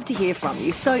love to hear from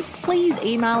you, so please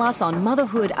email us on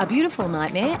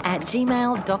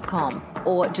motherhoodabeautifulnightmare@gmail.com.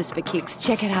 Or just for kicks,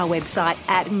 check out our website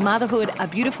at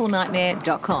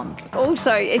motherhoodabeautifulnightmare.com.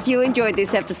 Also, if you enjoyed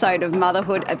this episode of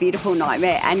Motherhood, A Beautiful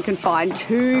Nightmare and can find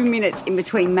 2 minutes in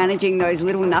between managing those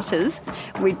little nutters,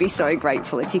 we'd be so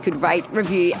grateful if you could rate,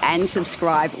 review and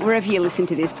subscribe wherever you listen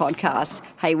to this podcast.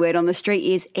 Hey, word on the street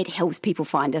is it helps people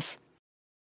find us.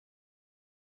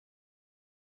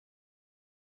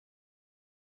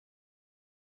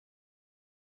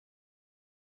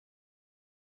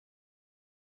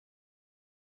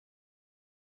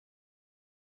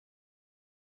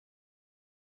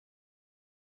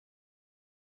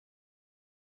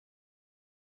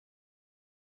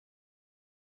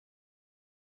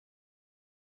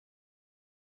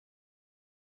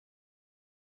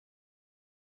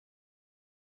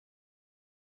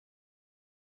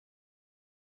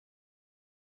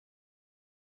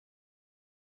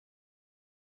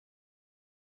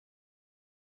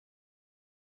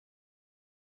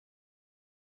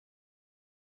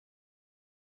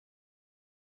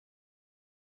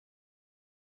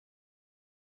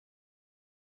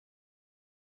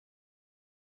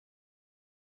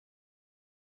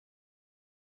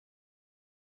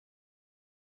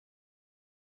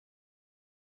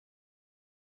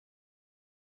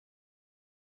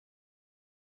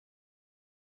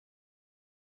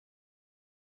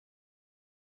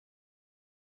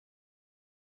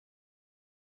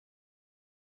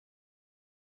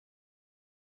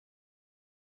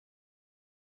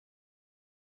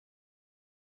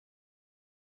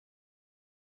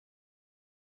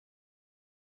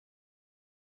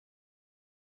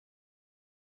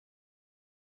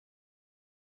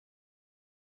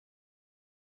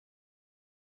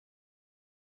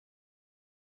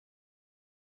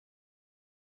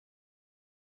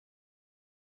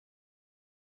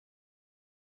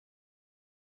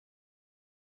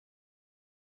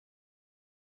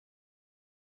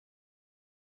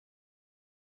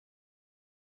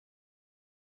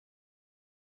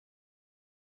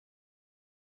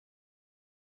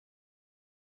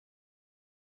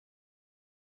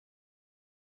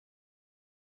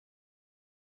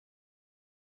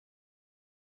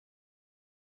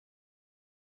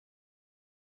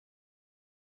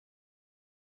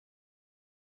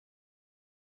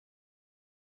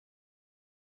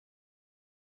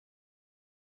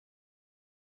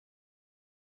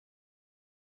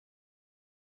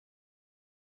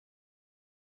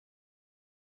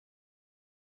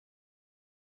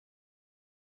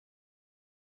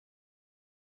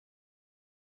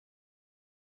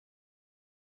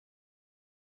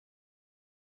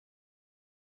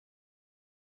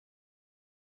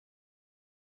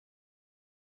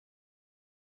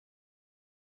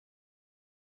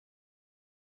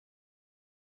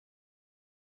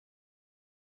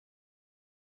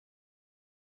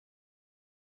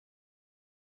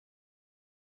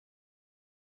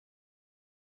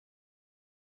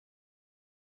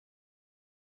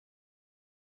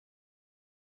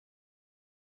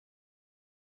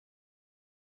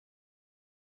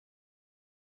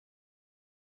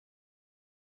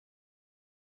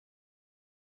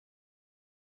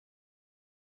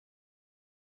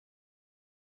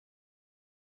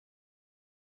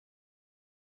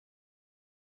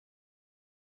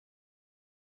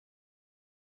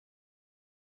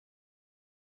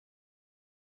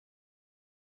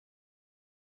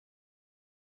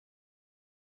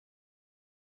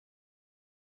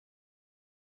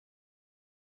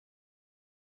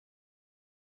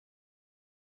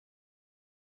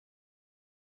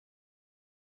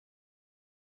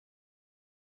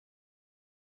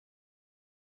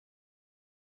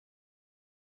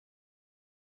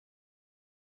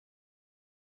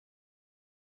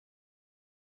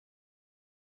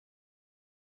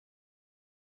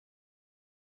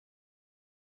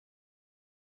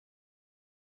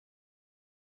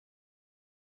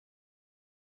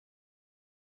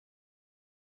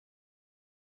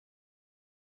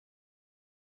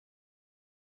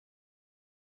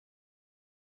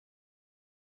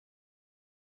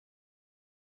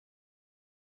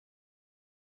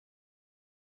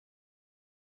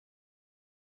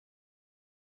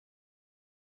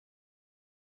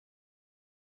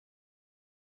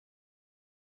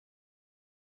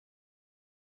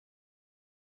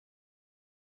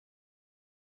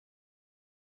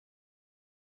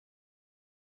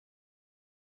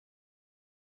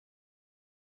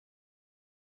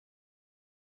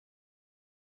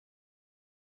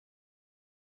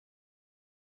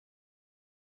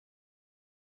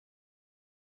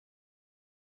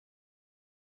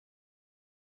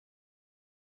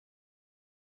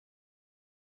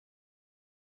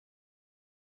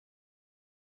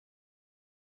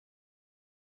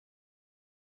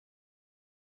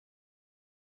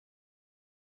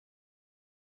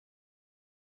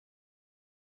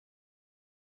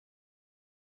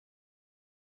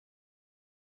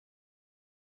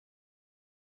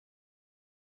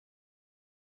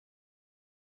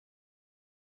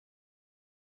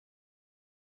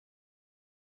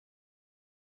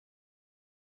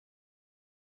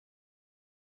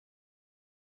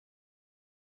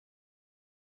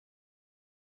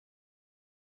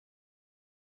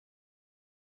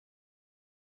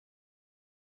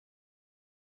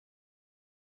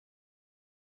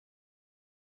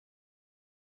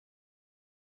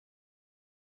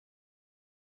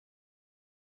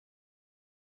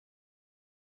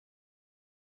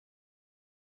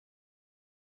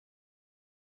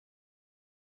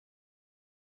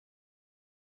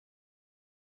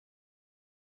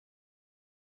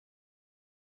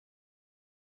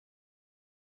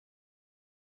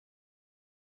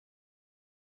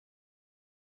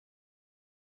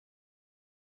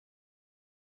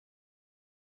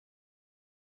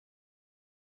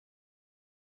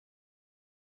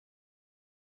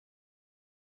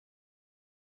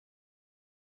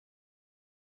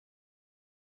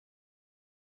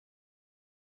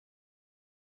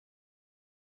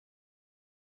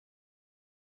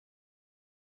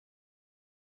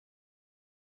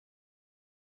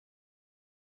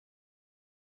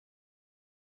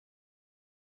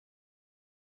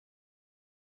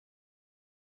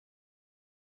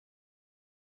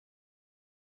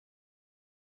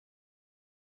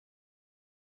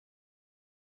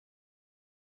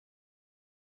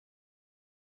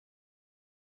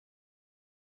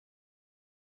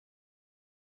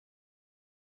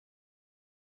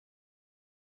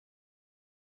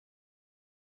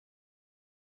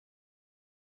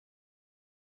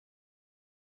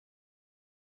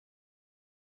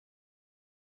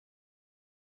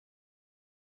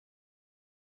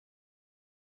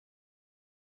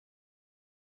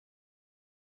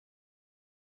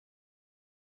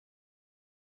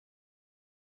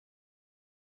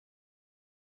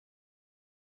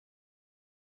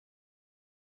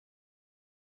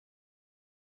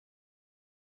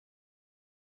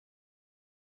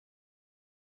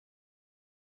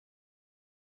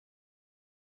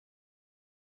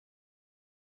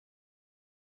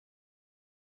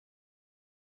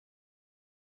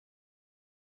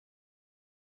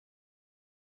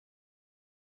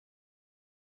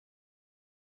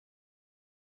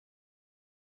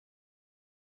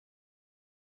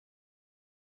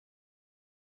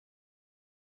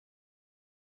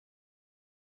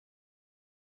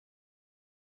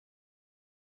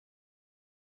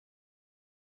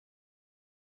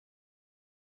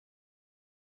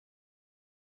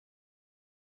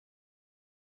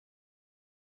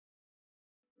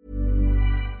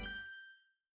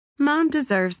 Mom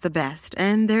deserves the best,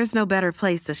 and there's no better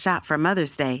place to shop for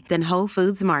Mother's Day than Whole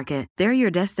Foods Market. They're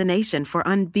your destination for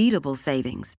unbeatable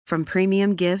savings, from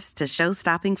premium gifts to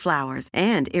show-stopping flowers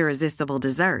and irresistible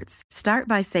desserts. Start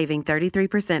by saving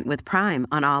 33% with Prime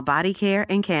on all body care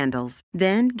and candles.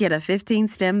 Then get a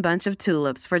 15-stem bunch of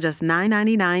tulips for just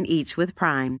 $9.99 each with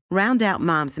Prime. Round out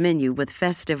Mom's menu with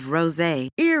festive rosé,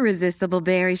 irresistible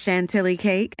berry chantilly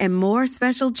cake, and more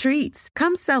special treats.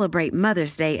 Come celebrate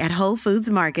Mother's Day at Whole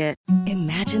Foods Market.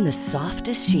 Imagine the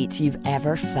softest sheets you've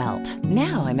ever felt.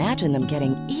 Now imagine them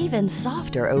getting even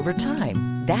softer over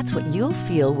time. That's what you'll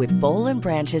feel with Boll &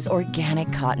 Branch's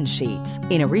organic cotton sheets.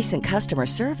 In a recent customer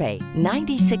survey,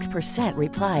 96%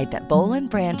 replied that Boll &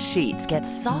 Branch sheets get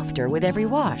softer with every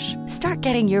wash. Start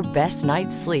getting your best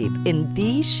night's sleep in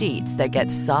these sheets that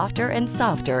get softer and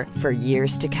softer for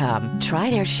years to come. Try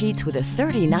their sheets with a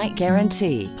 30-night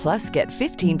guarantee. Plus, get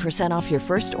 15% off your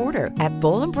first order at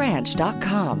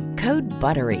bollandbranch.com. Code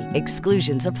BUTTERY.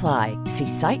 Exclusions apply. See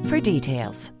site for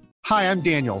details. Hi, I'm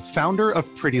Daniel, founder of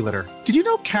Pretty Litter. Did you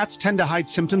know cats tend to hide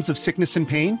symptoms of sickness and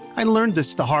pain? I learned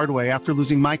this the hard way after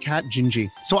losing my cat,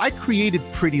 Gingy. So I created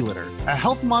Pretty Litter, a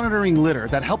health monitoring litter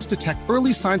that helps detect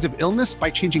early signs of illness by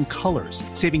changing colors,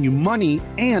 saving you money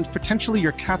and potentially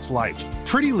your cat's life.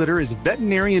 Pretty Litter is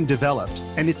veterinarian developed,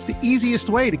 and it's the easiest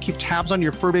way to keep tabs on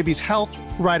your fur baby's health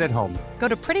right at home. Go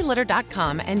to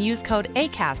prettylitter.com and use code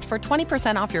ACAST for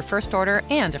 20% off your first order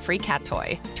and a free cat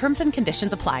toy. Terms and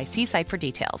conditions apply. See site for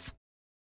details.